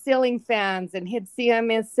needed new ceiling fans, and he'd see him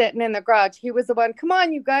sitting in the garage. He was the one, come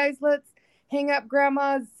on, you guys, let's hang up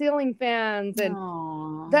grandma's ceiling fans. And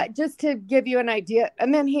that, just to give you an idea.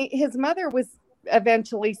 And then his mother was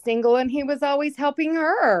eventually single, and he was always helping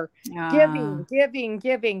her, giving.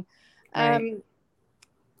 Right.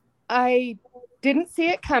 I didn't see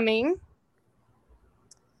it coming.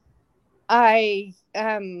 And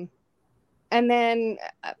then,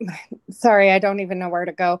 sorry, I don't even know where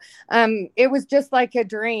to go. It was just like a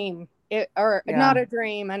dream, not a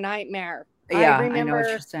dream, a nightmare. Yeah, I know what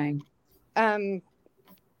you're saying.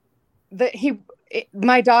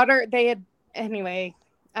 My daughter, anyway,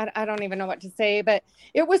 I don't even know what to say, but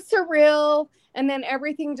it was surreal. And then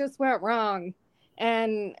everything just went wrong.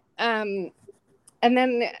 And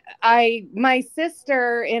then my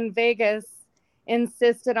sister in Vegas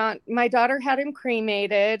insisted on, my daughter had him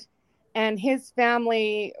cremated, and his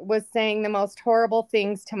family was saying the most horrible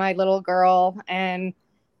things to my little girl. And,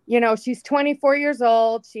 she's 24 years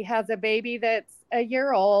old. She has a baby that's a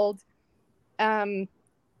year old. I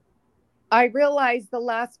realized the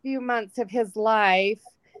last few months of his life,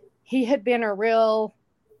 he had been a real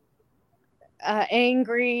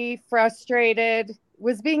angry, frustrated,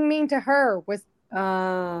 was being mean to her, was,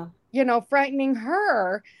 frightening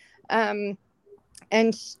her. And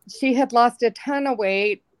she had lost a ton of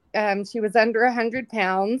weight. She was under 100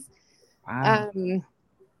 pounds. Wow.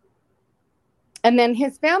 And then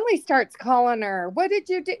his family starts calling her, what did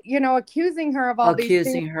you do? Accusing her of all these things.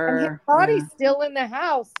 Accusing her. And his body's still in the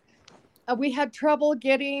house. We had trouble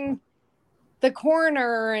getting the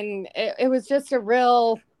coroner, and it was just a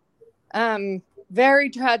real, very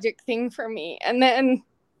tragic thing for me. And then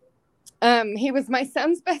he was my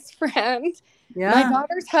son's best friend, my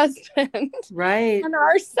daughter's husband, right, and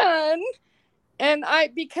our son. And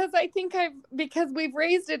because we've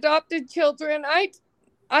raised adopted children,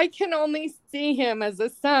 I can only see him as a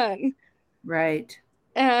son. Right.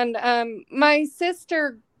 And my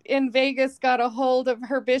sister in Vegas got a hold of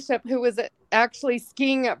her bishop, who was actually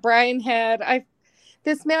skiing at Brian Head.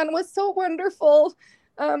 This man was so wonderful.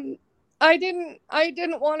 I didn't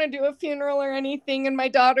want to do a funeral or anything, and my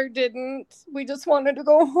daughter didn't. We just wanted to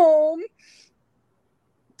go home.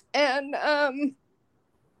 And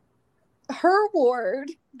her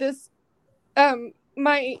ward,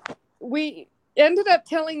 we ended up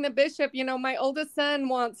telling the bishop, my oldest son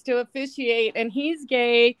wants to officiate, and he's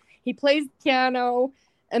gay. He plays piano,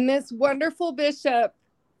 and this wonderful bishop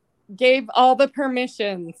gave all the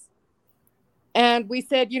permissions. And we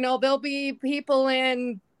said, there'll be people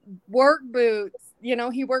in work boots.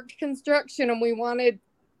 He worked construction, and we wanted,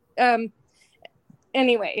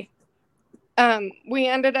 anyway, we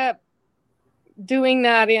ended up doing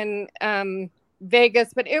that in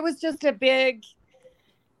Vegas, but it was just a big,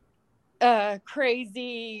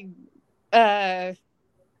 crazy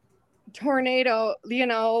tornado,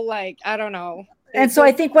 I don't know. And so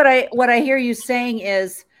I think what I hear you saying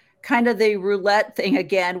is kind of the roulette thing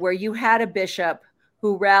again, where you had a bishop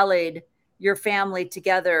who rallied your family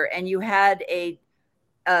together, and you had a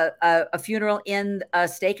funeral in a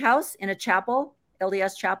steakhouse, in a chapel,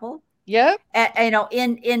 LDS chapel. Yep.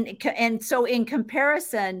 And so in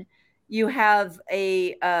comparison, you have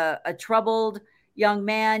a troubled young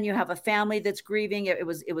man, you have a family that's grieving. It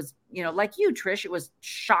was, like you, Trish, it was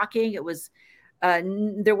shocking. It was,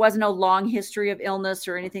 there was no long history of illness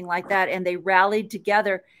or anything like that. And they rallied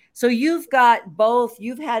together. So you've got both,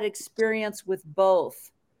 you've had experience with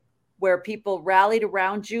both where people rallied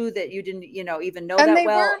around you that you didn't, even know and that they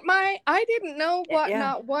well. I didn't know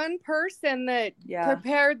not one person that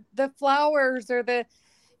prepared the flowers or the,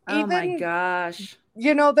 oh my gosh.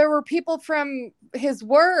 There were people from his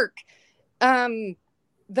work,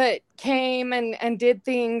 that came and did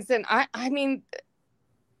things. And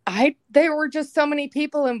there were just so many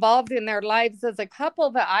people involved in their lives as a couple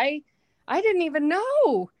that I didn't even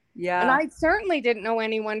know. Yeah. And I certainly didn't know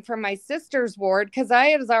anyone from my sister's ward because I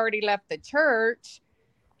had already left the church.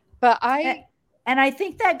 But and I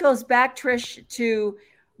think that goes back, Trish, to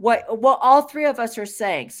what all three of us are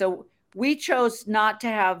saying. So we chose not to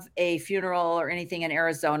have a funeral or anything in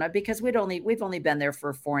Arizona because we've only been there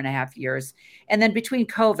for 4.5 years. And then between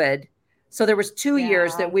COVID, so there was 2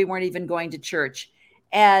 years that we weren't even going to church.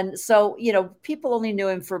 And so, people only knew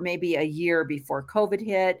him for maybe a year before COVID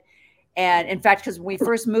hit. And in fact, because when we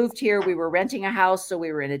first moved here, we were renting a house. So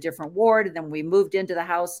we were in a different ward. And then we moved into the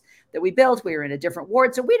house that we built. We were in a different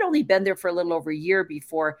ward. So we'd only been there for a little over a year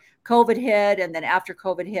before COVID hit. And then after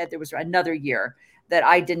COVID hit, there was another year that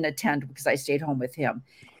I didn't attend because I stayed home with him.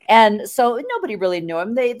 And so nobody really knew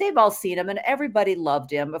him. They've all seen him and everybody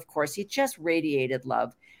loved him. Of course, he just radiated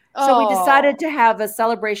love. So we decided to have a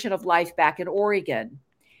celebration of life back in Oregon.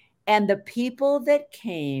 And the people that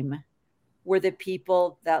came were the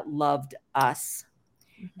people that loved us.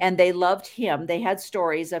 And they loved him. They had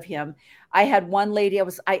stories of him. I had one lady,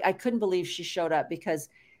 I couldn't believe she showed up because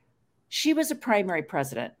she was a primary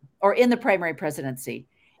president or in the primary presidency.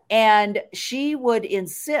 And she would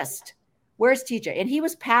insist, where's TJ? And he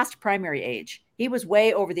was past primary age. He was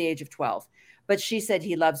way over the age of 12. But she said,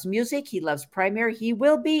 he loves music. He loves primary. He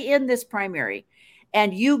will be in this primary.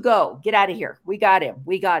 And you go, get out of here. We got him.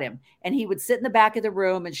 We got him. And he would sit in the back of the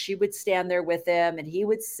room and she would stand there with him and he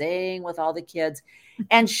would sing with all the kids.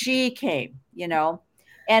 And she came,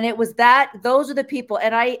 and it was those are the people.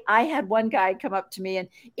 And I had one guy come up to me, and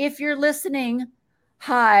if you're listening,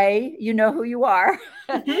 hi, you know who you are.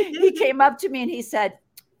 He came up to me and he said,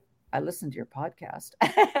 I listened to your podcast.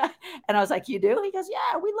 And I was like, you do? He goes,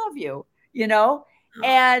 yeah, we love you,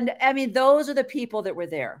 And I mean, those are the people that were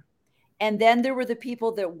there. And then there were the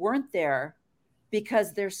people that weren't there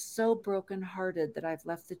because they're so brokenhearted that I've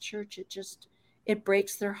left the church. It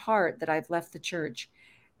breaks their heart that I've left the church.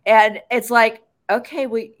 And it's like, okay,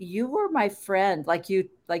 well, you were my friend, like you,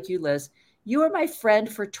 Liz, you were my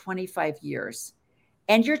friend for 25 years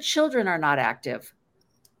and your children are not active.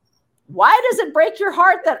 Why does it break your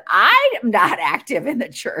heart that I am not active in the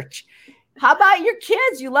church? How about your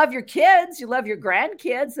kids? You love your kids. You love your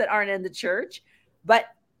grandkids that aren't in the church, but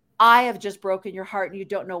I have just broken your heart and you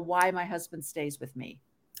don't know why my husband stays with me.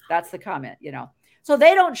 That's the comment, So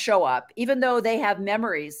they don't show up, even though they have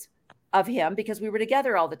memories of him because we were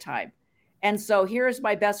together all the time. And so here's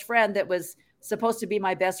my best friend that was supposed to be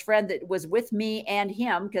my best friend that was with me and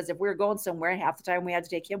him, because if we were going somewhere, half the time we had to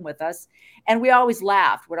take him with us. And we always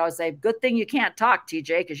laughed. We'd always say, good thing you can't talk,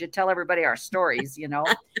 TJ, because you tell everybody our stories,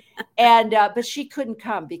 And, but she couldn't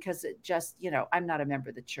come because it just, I'm not a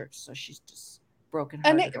member of the church. So she's just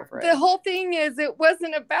brokenhearted over it. The whole thing is, it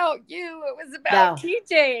wasn't about you. It was about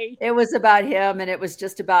TJ. It was about him. And it was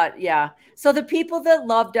just about, So the people that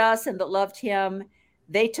loved us and that loved him,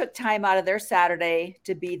 they took time out of their Saturday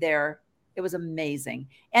to be there. It was amazing.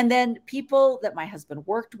 And then people that my husband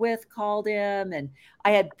worked with called him. And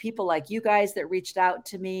I had people like you guys that reached out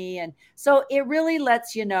to me. And so it really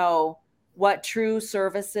lets you know what true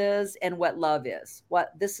service is and what love is.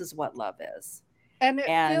 This is what love is. And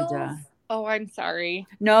feels... Oh, I'm sorry.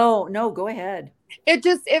 No, go ahead.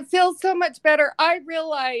 It feels so much better. I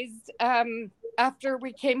realized after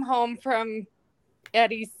we came home from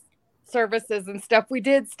Eddie's services and stuff, we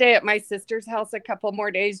did stay at my sister's house a couple more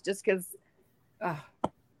days just because.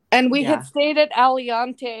 And we had stayed at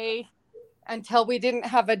Aliante until we didn't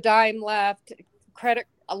have a dime left. Credit,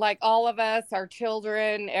 like all of us, our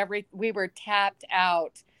children, we were tapped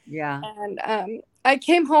out. Yeah. And I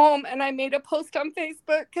came home and I made a post on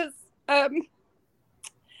Facebook because I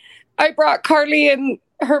brought Carly and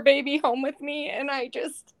her baby home with me, and I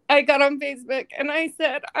got on Facebook and I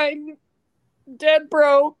said, I'm dead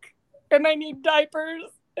broke and I need diapers,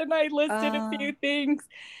 and I listed a few things,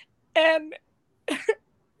 and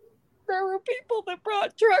there were people that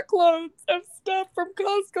brought truckloads of stuff from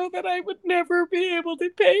Costco that I would never be able to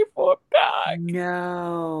pay for back.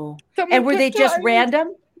 No. And were they just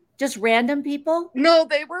random? Just random people? No,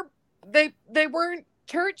 they weren't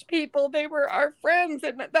church people. They were our friends.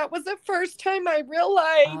 And that was the first time I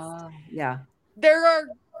realized there are,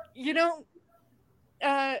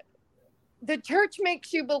 the church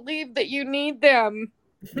makes you believe that you need them.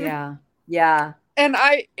 Yeah. And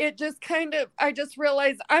I just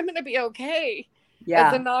realized I'm going to be okay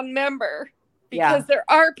as a non-member because there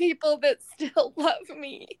are people that still love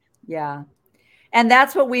me. Yeah. And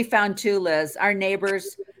that's what we found too, Liz. Our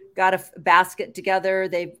neighbors got a basket together.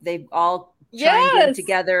 They've all chimed in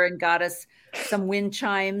together and got us some wind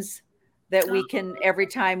chimes that we can, every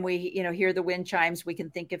time we, hear the wind chimes, we can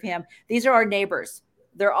think of him. These are our neighbors.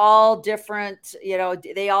 They're all different,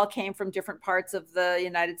 they all came from different parts of the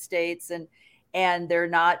United States, and they're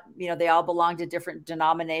not, they all belong to different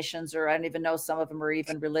denominations, or I don't even know, some of them are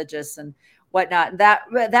even religious and whatnot. That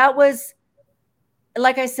was,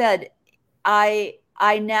 like I said, I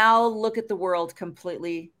now look at the world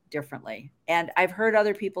completely differently. And I've heard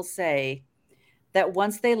other people say that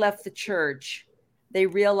once they left the church, they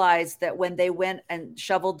realized that when they went and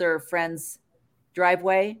shoveled their friend's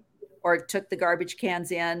driveway, or took the garbage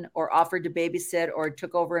cans in, or offered to babysit, or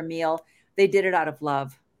took over a meal, they did it out of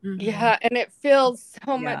love. Mm-hmm. Yeah. And it feels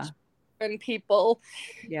so much when people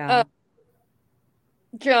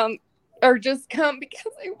jump or just come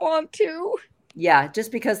because they want to. Yeah.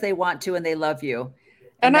 Just because they want to and they love you.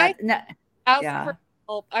 And I asked for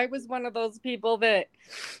help. I was one of those people that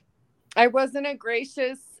I wasn't a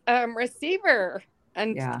gracious receiver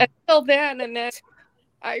until then. And then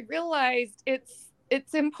I realized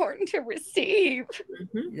it's important to receive.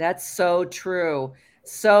 Mm-hmm. That's so true.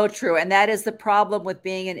 So true. And that is the problem with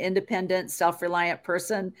being an independent, self-reliant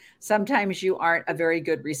person. Sometimes you aren't a very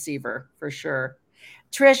good receiver, for sure.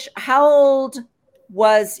 Trish, how old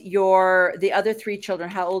was the other three children?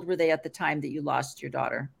 How old were they at the time that you lost your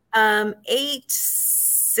daughter? 8,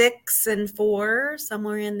 6, and 4,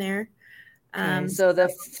 somewhere in there. So the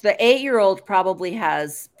 8-year-old probably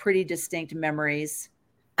has pretty distinct memories.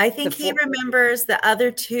 I think he remembers. The other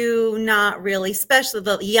two, not really, especially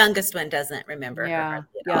the youngest one doesn't remember her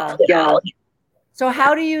at all. So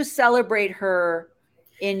how do you celebrate her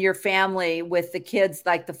in your family with the kids,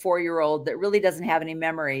 like the 4-year-old that really doesn't have any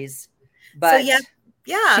memories? But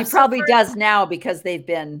she probably does now because they've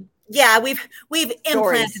been. Yeah, we've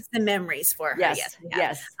implanted some memories for her. Yes.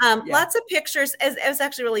 Lots of pictures. It was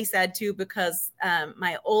actually really sad too, because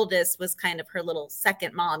my oldest was kind of her little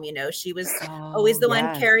second mom. She was always the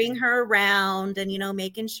one carrying her around and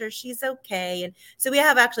making sure she's okay. And so we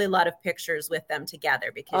have actually a lot of pictures with them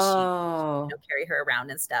together because she carry her around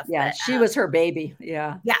and stuff. Yeah, but, she was her baby.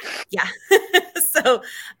 Yeah. So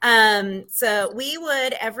we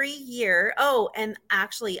would every year. Oh, and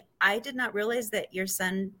actually, I did not realize that your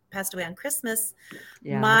son passed away on Christmas.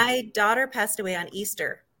 Yeah. My daughter passed away on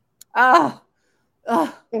Easter. Oh,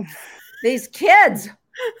 these kids.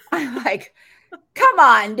 I'm like, come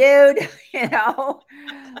on, dude. Yeah.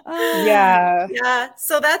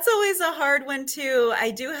 So that's always a hard one too.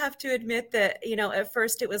 I do have to admit that, at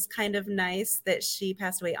first it was kind of nice that she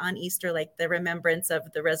passed away on Easter, like the remembrance of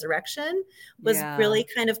the resurrection was really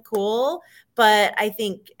kind of cool. But I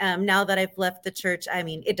think now that I've left the church,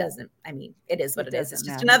 it is what it is. It's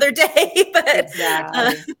just another day. But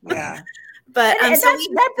exactly. But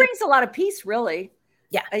that brings a lot of peace, really.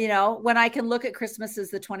 Yeah. When I can look at Christmas as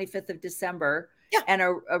the 25th of December and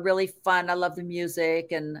a really fun, I love the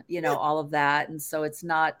music and, all of that. And so it's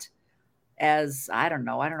not as, I don't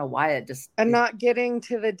know why it just. And not getting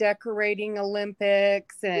to the decorating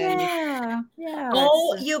Olympics. And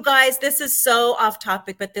Oh, you guys, this is so off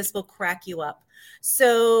topic, but this will crack you up.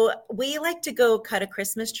 So we like to go cut a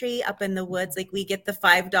Christmas tree up in the woods. Like we get the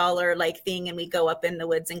 $5 thing and we go up in the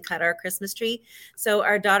woods and cut our Christmas tree. So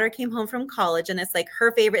our daughter came home from college and it's like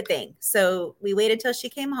her favorite thing. So we waited till she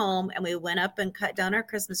came home and we went up and cut down our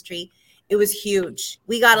Christmas tree. It was huge.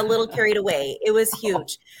 We got a little carried away. It was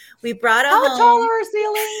huge. We brought it home. How tall are our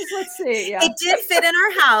ceilings? Let's see. Yeah. It did fit in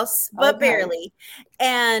our house, but barely.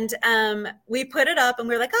 And we put it up and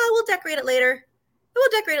we were like, we'll decorate it later.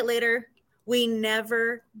 We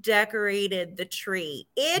never decorated the tree.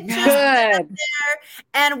 It just sat there,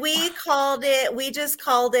 and we just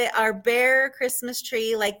called it our bare Christmas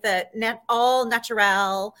tree, like the all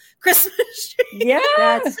natural Christmas tree. Yeah,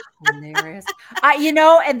 that's hilarious.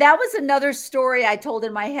 And that was another story I told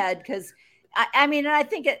in my head because and I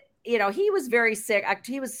think he was very sick.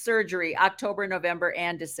 He was surgery October, November,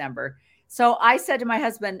 and December. So I said to my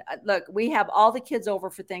husband, look, we have all the kids over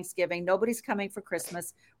for Thanksgiving. Nobody's coming for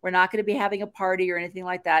Christmas. We're not going to be having a party or anything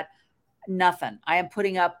like that. Nothing. I am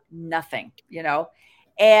putting up nothing,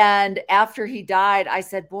 And after he died, I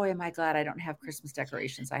said, boy, am I glad I don't have Christmas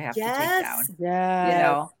decorations I have to take down.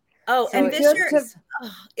 Yeah. Oh, so and this year,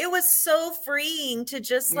 it was so freeing to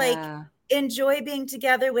just enjoy being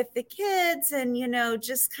together with the kids and,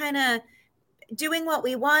 just kind of doing what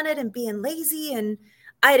we wanted and being lazy. And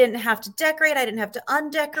I didn't have to decorate. I didn't have to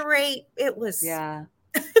undecorate. It was. Yeah.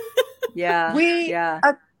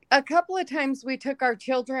 A couple of times we took our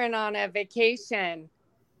children on a vacation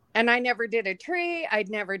and I never did a tree. I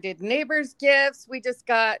never did neighbors' gifts. We just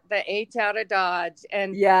got the H out of Dodge.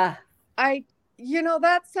 And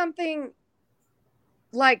that's something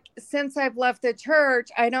like, since I've left the church,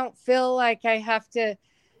 I don't feel like I have to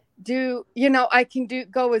do, I can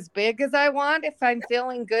go as big as I want if I'm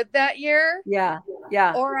feeling good that year. Yeah.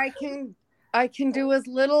 Or I can do as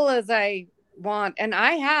little as I want. And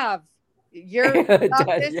I have this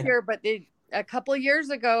year, but a couple of years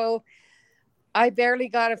ago, I barely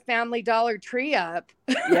got a Family Dollar tree up.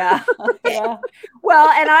 Yeah. Well,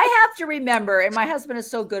 and I have to remember, and my husband is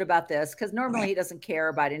so good about this because normally he doesn't care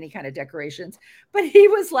about any kind of decorations, but he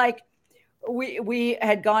was like, we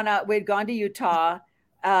had gone to Utah.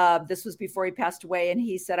 This was before he passed away. And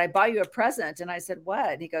he said, I bought you a present. And I said,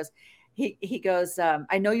 what? And he goes,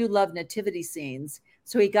 I know you love nativity scenes.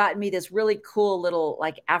 So he got me this really cool little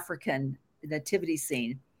like African nativity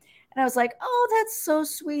scene. And I was like, oh, that's so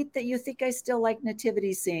sweet that you think I still like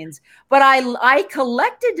nativity scenes. But I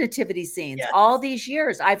collected nativity scenes all these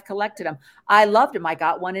years. I've collected them. I loved them. I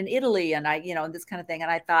got one in Italy and and this kind of thing.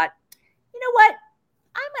 And I thought, you know what?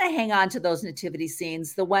 I'm going to hang on to those nativity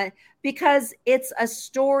scenes, because it's a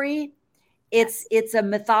story. It's a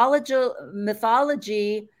mythology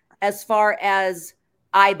as far as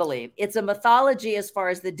I believe. It's a mythology as far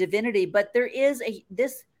as the divinity, but there is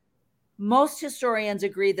most historians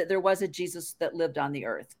agree that there was a Jesus that lived on the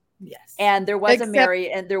earth. Yes. And there was a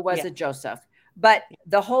Mary and there was a Joseph. But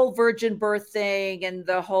the whole virgin birth thing and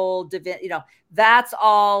the whole that's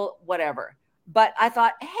all whatever. But I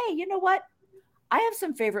thought, hey, you know what? I have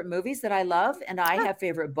some favorite movies that I love, and I have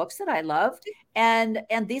favorite books that I love. And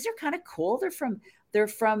these are kind of cool. They're from,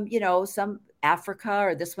 some Africa,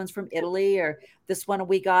 or this one's from Italy, or this one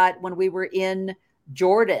we got when we were in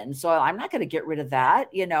Jordan. So I'm not going to get rid of that,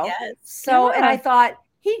 Yes. So, and I thought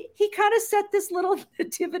he kind of set this little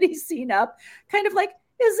nativity scene up, kind of like,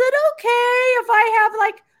 is it okay if I have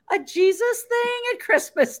like a Jesus thing at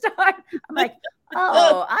Christmas time? I'm like,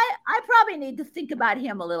 oh, I probably need to think about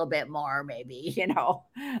him a little bit more, maybe,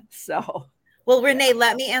 so. Well, Renee,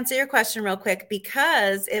 let me answer your question real quick,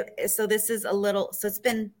 because this is it's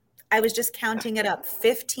been, I was just counting it up,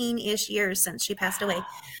 15-ish years since she passed away.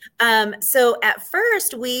 So at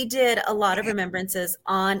first we did a lot of remembrances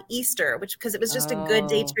on Easter, because it was just a good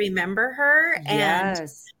day to remember her. And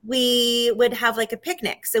we would have like a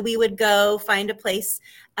picnic. So we would go find a place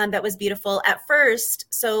that was beautiful at first.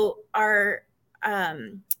 So our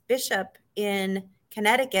bishop in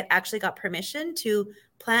Connecticut actually got permission to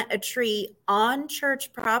plant a tree on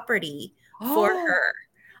church property for her.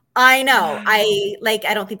 I know. I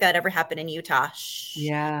don't think that ever happened in Utah. Shh.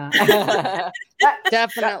 Yeah.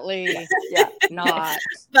 Definitely not.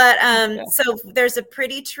 But so there's a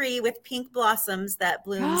pretty tree with pink blossoms that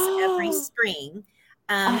blooms every spring.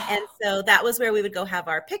 And so that was where we would go have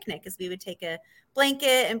our picnic, is we would take a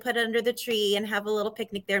blanket and put it under the tree and have a little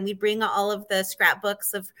picnic there. And we'd bring all of the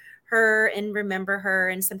scrapbooks of her and remember her.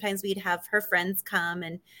 And sometimes we'd have her friends come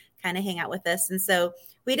and kind of hang out with us. And so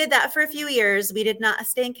we did that for a few years. We did not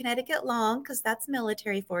stay in Connecticut long, because that's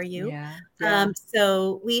military for you. Yeah.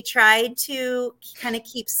 So we tried to kind of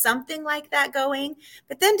keep something like that going.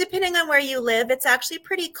 But then depending on where you live, it's actually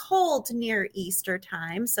pretty cold near Easter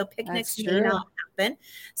time. So picnics may not happen.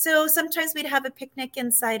 So sometimes we'd have a picnic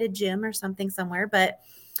inside a gym or something somewhere. But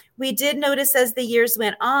we did notice as the years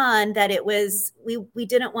went on that it was, we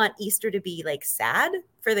didn't want Easter to be like sad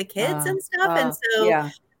for the kids and stuff. And so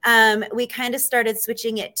we kind of started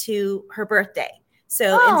switching it to her birthday.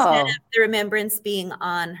 So instead of the remembrance being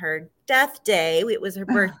on her death day, it was her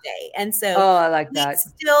birthday. And so I like that.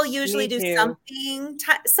 Still usually do something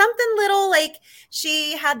little, like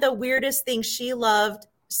she had the weirdest thing. She loved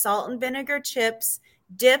salt and vinegar chips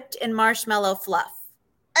dipped in marshmallow fluff.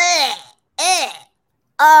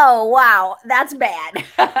 Oh, wow. That's bad.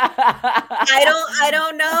 I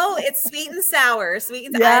don't know. It's sweet and sour. I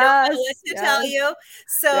don't know what to tell you.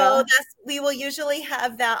 So we will usually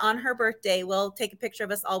have that on her birthday. We'll take a picture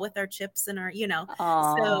of us all with our chips and our,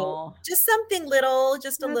 so just something little,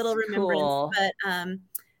 just a little remembrance. Cool. But,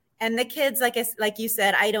 and the kids, like you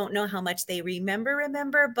said, I don't know how much they remember,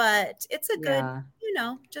 but it's a good,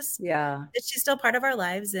 she's still part of our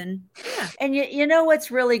lives. And and you know,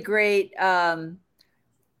 what's really great, and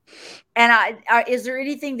is there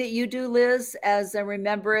anything that you do, Liz, as a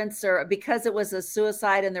remembrance, or because it was a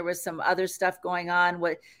suicide and there was some other stuff going on?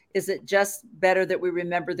 What is it? Just better that we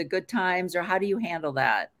remember the good times, or how do you handle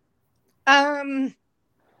that?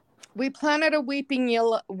 We planted a weeping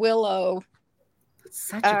willow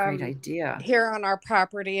Such a great idea. Here on our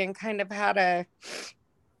property, and kind of had a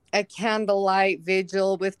candlelight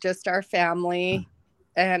vigil with just our family.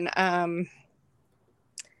 And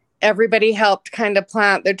everybody helped kind of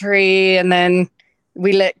plant the tree, and then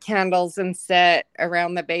we lit candles and set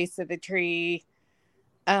around the base of the tree.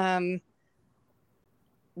 I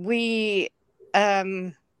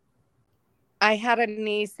had a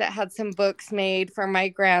niece that had some books made for my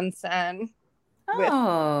grandson.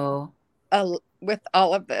 Oh. With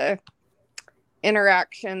all of the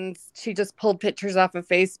interactions. She just pulled pictures off of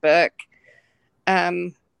Facebook.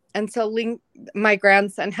 And so my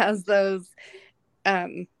grandson has those,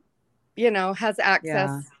 has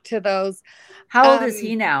access to those. How old is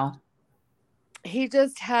he now? He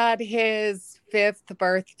just had his 5th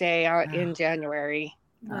birthday out in January.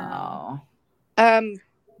 Oh.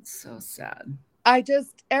 So sad. I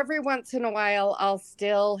just, every once in a while, I'll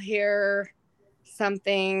still hear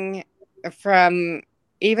something from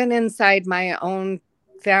even inside my own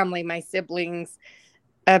family, my siblings,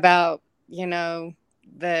 about, if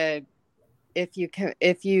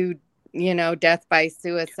you death by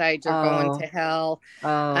suicide, you're going to hell.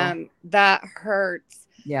 That hurts.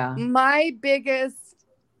 Yeah. My biggest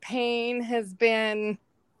pain has been,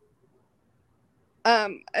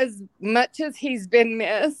 as much as he's been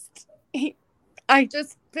missed, I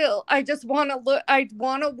just want to look. I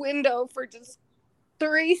want a window for just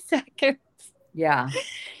 3 seconds. Yeah.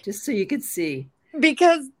 Just so you could see.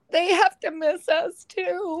 Because they have to miss us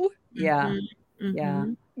too. Yeah. Mm-hmm. Yeah.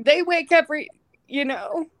 They wake up,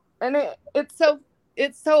 and it's so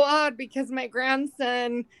odd because my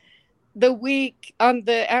grandson, the week on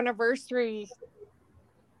the anniversary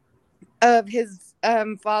of his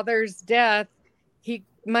father's death,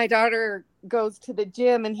 my daughter goes to the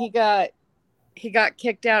gym, and he got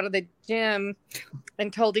kicked out of the gym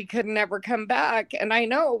and told he could never come back. And I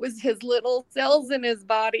know it was his little cells in his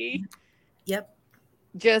body. Yep.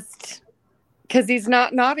 Just because he's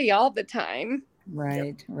not naughty all the time.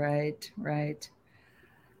 Right.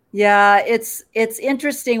 Yeah, it's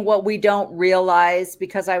interesting what we don't realize,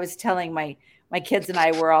 because I was telling my kids and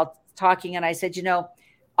I were all talking, and I said,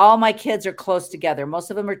 all my kids are close together. Most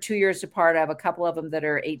of them are 2 years apart. I have a couple of them that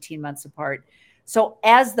are 18 months apart. So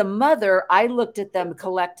as the mother, I looked at them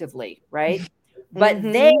collectively, right? But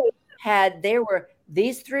they were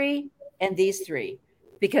these 3 and these 3,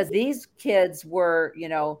 because these kids were,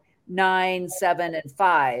 9, 7, and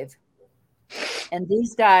 5. And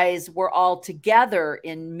these guys were all together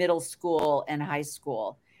in middle school and high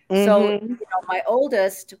school. So my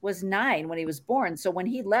oldest was 9 when he was born. So when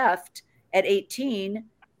he left at 18,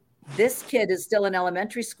 this kid is still in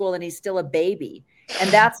elementary school and he's still a baby.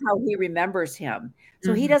 And that's how he remembers him.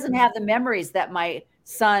 So he doesn't have the memories that my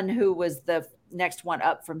son, who was the next one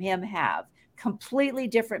up from him, have. Completely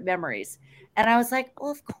different memories. And I was like,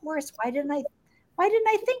 well, of course. Why didn't I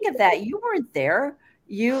think of that? You weren't there.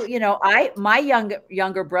 My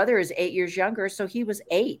younger brother is 8 years younger. So he was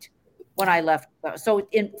 8 when I left. So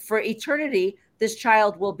for eternity, this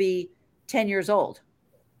child will be 10 years old.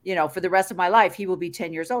 For the rest of my life, he will be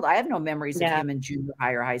 10 years old. I have no memories of him in junior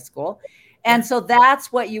high or high school. And so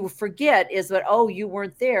that's what you forget, is that, oh, you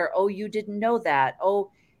weren't there. Oh, you didn't know that. Oh,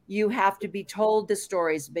 you have to be told the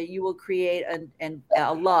stories, but you will create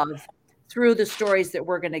a love through the stories that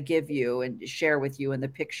we're going to give you and share with you, and the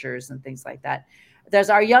pictures and things like that. There's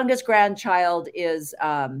our youngest grandchild is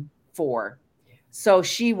 4. So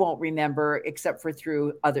she won't remember except for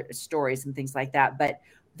through other stories and things like that. But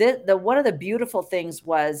the one of the beautiful things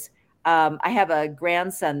was I have a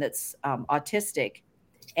grandson that's autistic.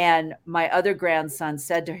 And my other grandson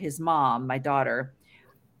said to his mom, my daughter,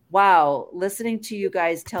 wow, listening to you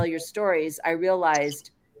guys tell your stories, I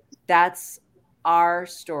realized that's our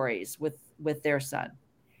stories with their son.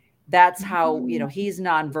 That's how, he's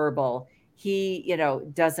nonverbal. He,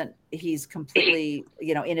 he's completely,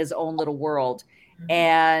 in his own little world.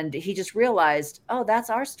 And he just realized, oh, that's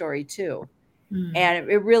our story too. And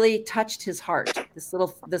it really touched his heart. This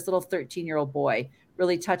little 13-year-old boy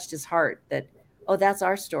really touched his heart that, oh, that's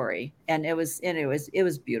our story. And it was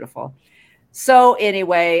beautiful. So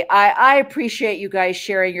anyway, I appreciate you guys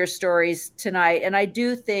sharing your stories tonight. And I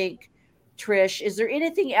do think, Trish, is there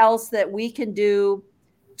anything else that we can do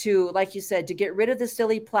to, like you said, to get rid of the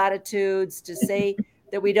silly platitudes, to say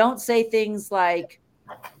that we don't say things like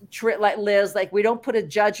Liz, like we don't put a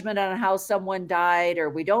judgment on how someone died, or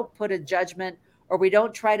we don't put a judgment, or we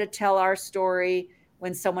don't try to tell our story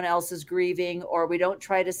when someone else is grieving, or we don't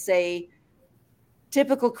try to say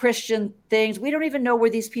typical Christian things. We don't even know where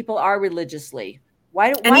these people are religiously.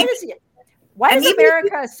 Why does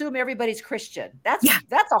America assume everybody's Christian? That's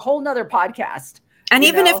a whole nother podcast. And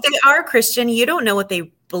even if they are Christian, you don't know what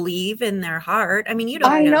they believe in their heart. I mean, you don't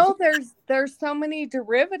know. I know there's so many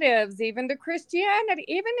derivatives even to Christianity,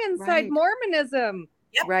 even inside Mormonism.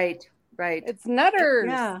 Yep. Right. It's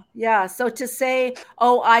nutters. Yeah. So to say,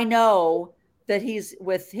 oh, I know that he's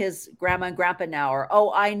with his grandma and grandpa now, or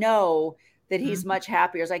oh, I know that he's much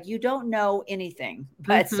happier. It's like, you don't know anything.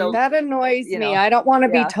 But so that annoys me. I don't want to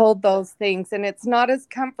be told those things. And it's not as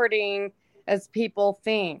comforting as people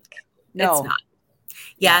think. No. It's not.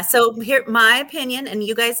 Yeah. So here, my opinion, and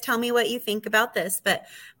you guys tell me what you think about this, but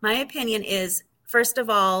my opinion is, first of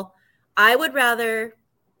all, I would rather,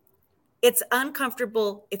 it's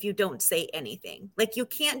uncomfortable if you don't say anything. Like, you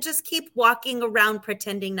can't just keep walking around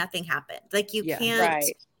pretending nothing happened. Like, you can't,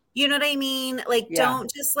 you know what I mean? Like,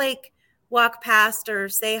 don't just like walk past or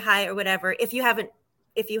say hi or whatever. If you haven't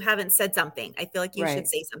said something, I feel like you should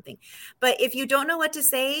say something. But if you don't know what to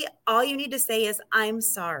say, all you need to say is, I'm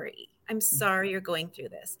sorry. I'm sorry you're going through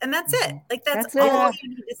this. And that's it. Like, that's all you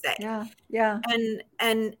need to say. Yeah.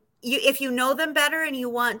 And you, if you know them better and you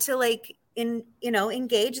want to like,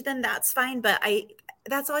 engage, then that's fine. But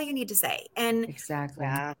that's all you need to say. And exactly.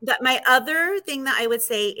 That my other thing that I would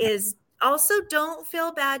say is also, don't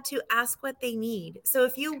feel bad to ask what they need. So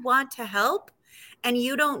if you want to help and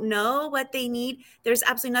you don't know what they need, there's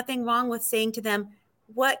absolutely nothing wrong with saying to them,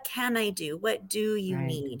 what can I do? What do you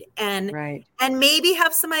need? And maybe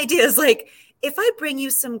have some ideas, like, if I bring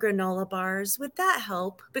you some granola bars, would that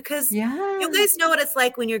help? Because you guys know what it's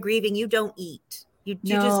like when you're grieving. You don't eat. You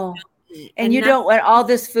just don't eat. And you don't, when all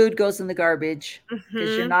this food goes in the garbage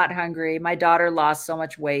because you're not hungry. My daughter lost so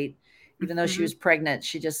much weight, even though she was pregnant.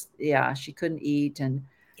 She just, she couldn't eat. And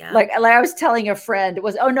like I was telling a friend,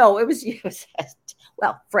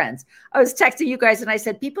 friends. I was texting you guys and I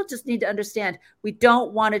said, people just need to understand, we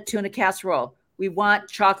don't want a tuna casserole. We want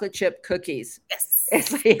chocolate chip cookies. Yes.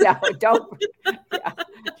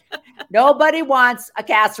 Nobody wants a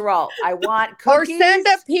casserole. I want cookies. Or send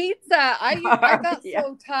a pizza. I got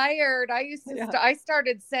so tired. I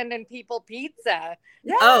started sending people pizza.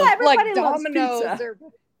 Yeah, like Domino's.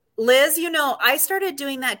 Liz, I started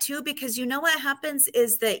doing that too, because what happens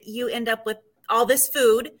is that you end up with all this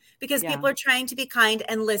food because people are trying to be kind,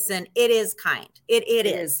 and listen, it is kind. It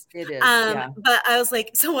is. But I was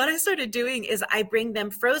like, so what I started doing is I bring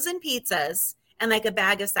them frozen pizzas and like a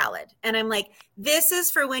bag of salad. And I'm like, this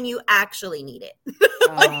is for when you actually need it.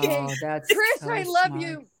 That's Trish, so I love smart.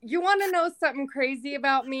 you. You want to know something crazy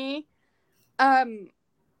about me? I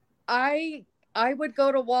would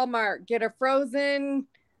go to Walmart, get a frozen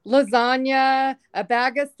lasagna, a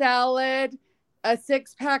bag of salad, a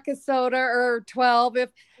 6-pack of soda, or 12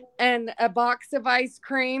 and a box of ice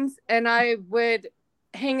creams, and I would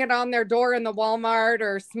hang it on their door in the Walmart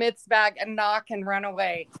or Smith's bag and knock and run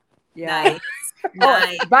away. Yeah.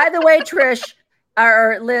 Nice. By the way, Trish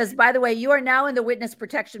or Liz, by the way, you are now in the witness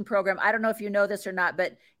protection program. I don't know if you know this or not,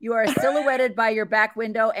 but you are silhouetted by your back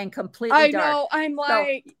window and completely dark. I know. I'm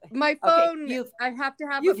like, my phone, I have to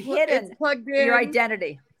have hidden plugged in. Your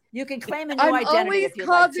identity. You can claim a new identity. I'm always if you'd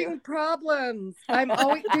causing like to. problems.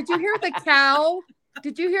 Did you hear the cow?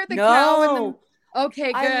 Did you hear the cow?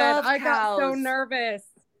 Okay, good. I got so nervous.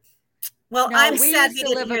 Well, I'm sad we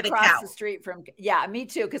live across the street from. Yeah, me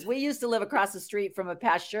too. Because we used to live across the street from a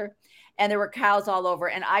pasture, and there were cows all over.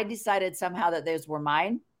 And I decided somehow that those were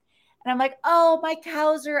mine. And I'm like, oh, my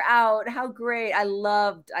cows are out. How great! I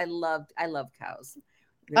love cows.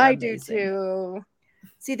 I do too.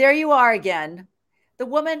 See, there you are again. The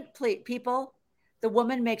woman, people, the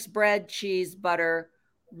woman makes bread, cheese, butter,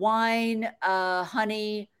 wine,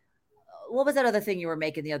 honey. What was that other thing you were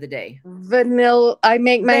making the other day? Vanilla. I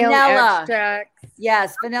make my own extract.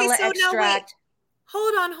 Yes, vanilla extract.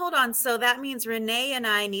 Hold on. So that means Renee and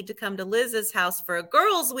I need to come to Liz's house for a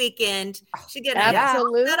girls' weekend. She get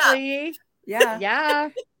absolutely. Yeah.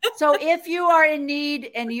 So if you are in need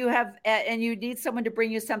and you need someone to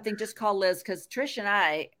bring you something, just call Liz, because Trish and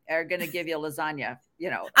I are going to give you a lasagna,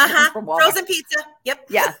 from Walmart. Frozen pizza. Yep.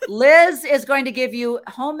 Yeah. Liz is going to give you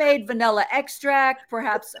homemade vanilla extract,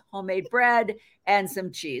 perhaps homemade bread, and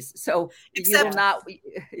some cheese. So you will not.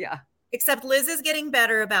 Yeah. Except Liz is getting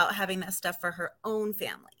better about having that stuff for her own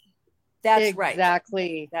family. That's right.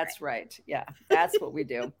 Exactly. That's right. Yeah. That's what we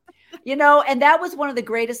do. And that was one of the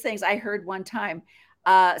greatest things I heard one time.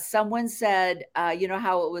 Someone said,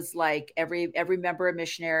 how it was like every member of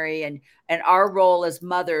missionary and our role as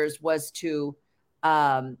mothers was to,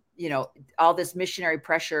 all this missionary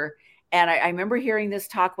pressure. And I remember hearing this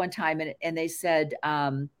talk one time and they said,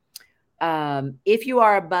 if you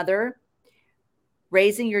are a mother,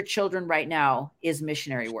 raising your children right now is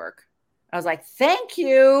missionary work. I was like, thank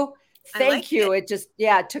you. Thank you. It just,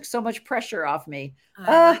 it took so much pressure off me.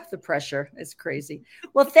 The pressure is crazy.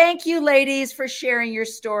 Well, thank you, ladies, for sharing your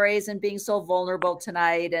stories and being so vulnerable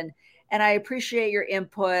tonight. And I appreciate your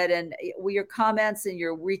input and your comments and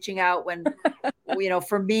your reaching out when,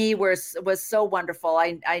 for me was so wonderful.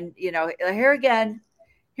 I here again,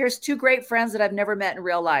 here's two great friends that I've never met in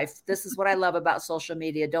real life. This is what I love about social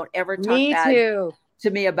media. Don't ever talk bad to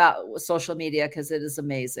me about social media because it is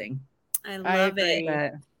amazing. I love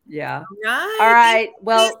it. Yeah. All right.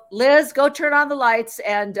 Well, Liz, go turn on the lights,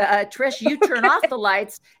 and Trish, you turn off the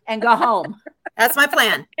lights and go home. That's my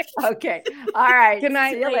plan. Okay. All right. Good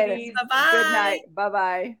night, see you ladies. Later. Bye-bye. Good night.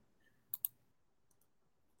 Bye-bye.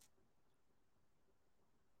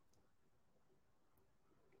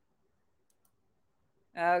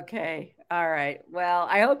 Okay. All right. Well,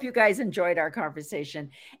 I hope you guys enjoyed our conversation.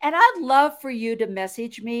 And I'd love for you to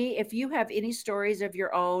message me if you have any stories of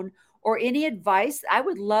your own or any advice. I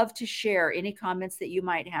would love to share any comments that you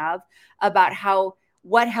might have about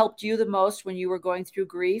what helped you the most when you were going through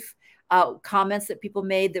grief. Comments that people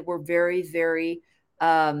made that were very, very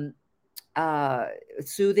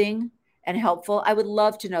soothing and helpful. I would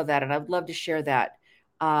love to know that. And I would love to share that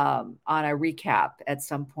on a recap at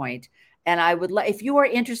some point. And I would if you are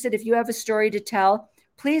interested, if you have a story to tell,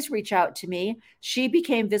 please reach out to me,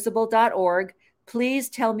 shebecamevisible.org. Please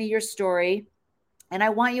tell me your story. And I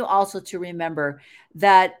want you also to remember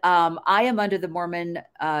that I am under the Mormon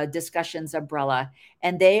Discussions umbrella,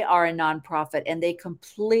 and they are a nonprofit, and they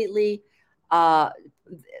completely, the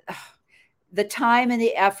time and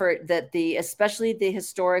the effort that especially the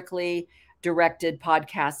historically directed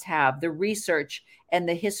podcasts have, the research and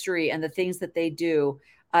the history and the things that they do,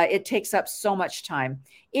 it takes up so much time.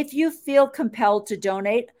 If you feel compelled to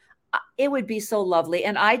donate, it would be so lovely.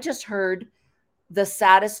 And I just heard the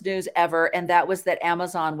saddest news ever, and that was that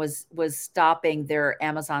Amazon was stopping their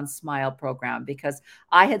Amazon Smile program, because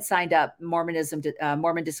I had signed up Mormon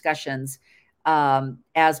Discussions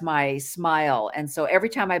as my Smile, and so every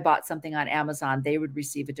time I bought something on Amazon, they would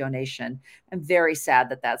receive a donation. I'm very sad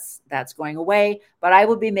that that's going away, but I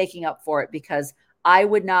will be making up for it, because I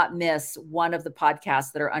would not miss one of the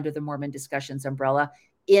podcasts that are under the Mormon Discussions umbrella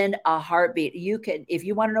in a heartbeat. You can, if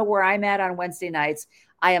you want to know where I'm at on Wednesday nights,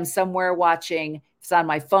 I am somewhere watching, if it's on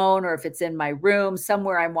my phone or if it's in my room,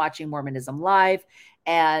 somewhere I'm watching Mormonism Live.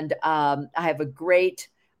 And I have a great,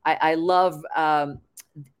 I love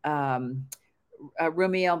Rameumpton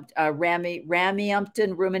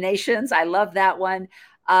Ruminations. I love that one.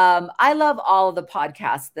 I love all of the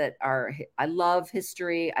podcasts I love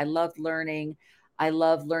history. I love learning. I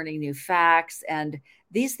love learning new facts, and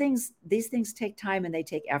these things take time and they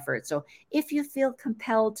take effort. So if you feel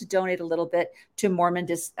compelled to donate a little bit to Mormon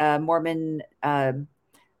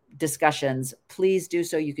Discussions, please do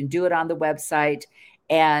so. You can do it on the website,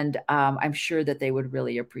 and I'm sure that they would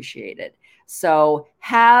really appreciate it. So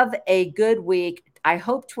have a good week. I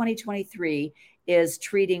hope 2023 is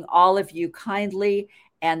treating all of you kindly,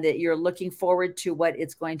 and that you're looking forward to what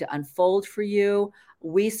it's going to unfold for you.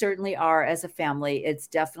 We certainly are as a family. It's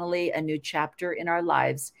definitely a new chapter in our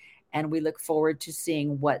lives, and we look forward to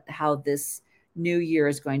seeing how this new year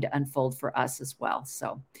is going to unfold for us as well.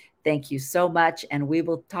 So thank you so much, and we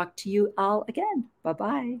will talk to you all again.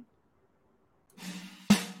 Bye-bye.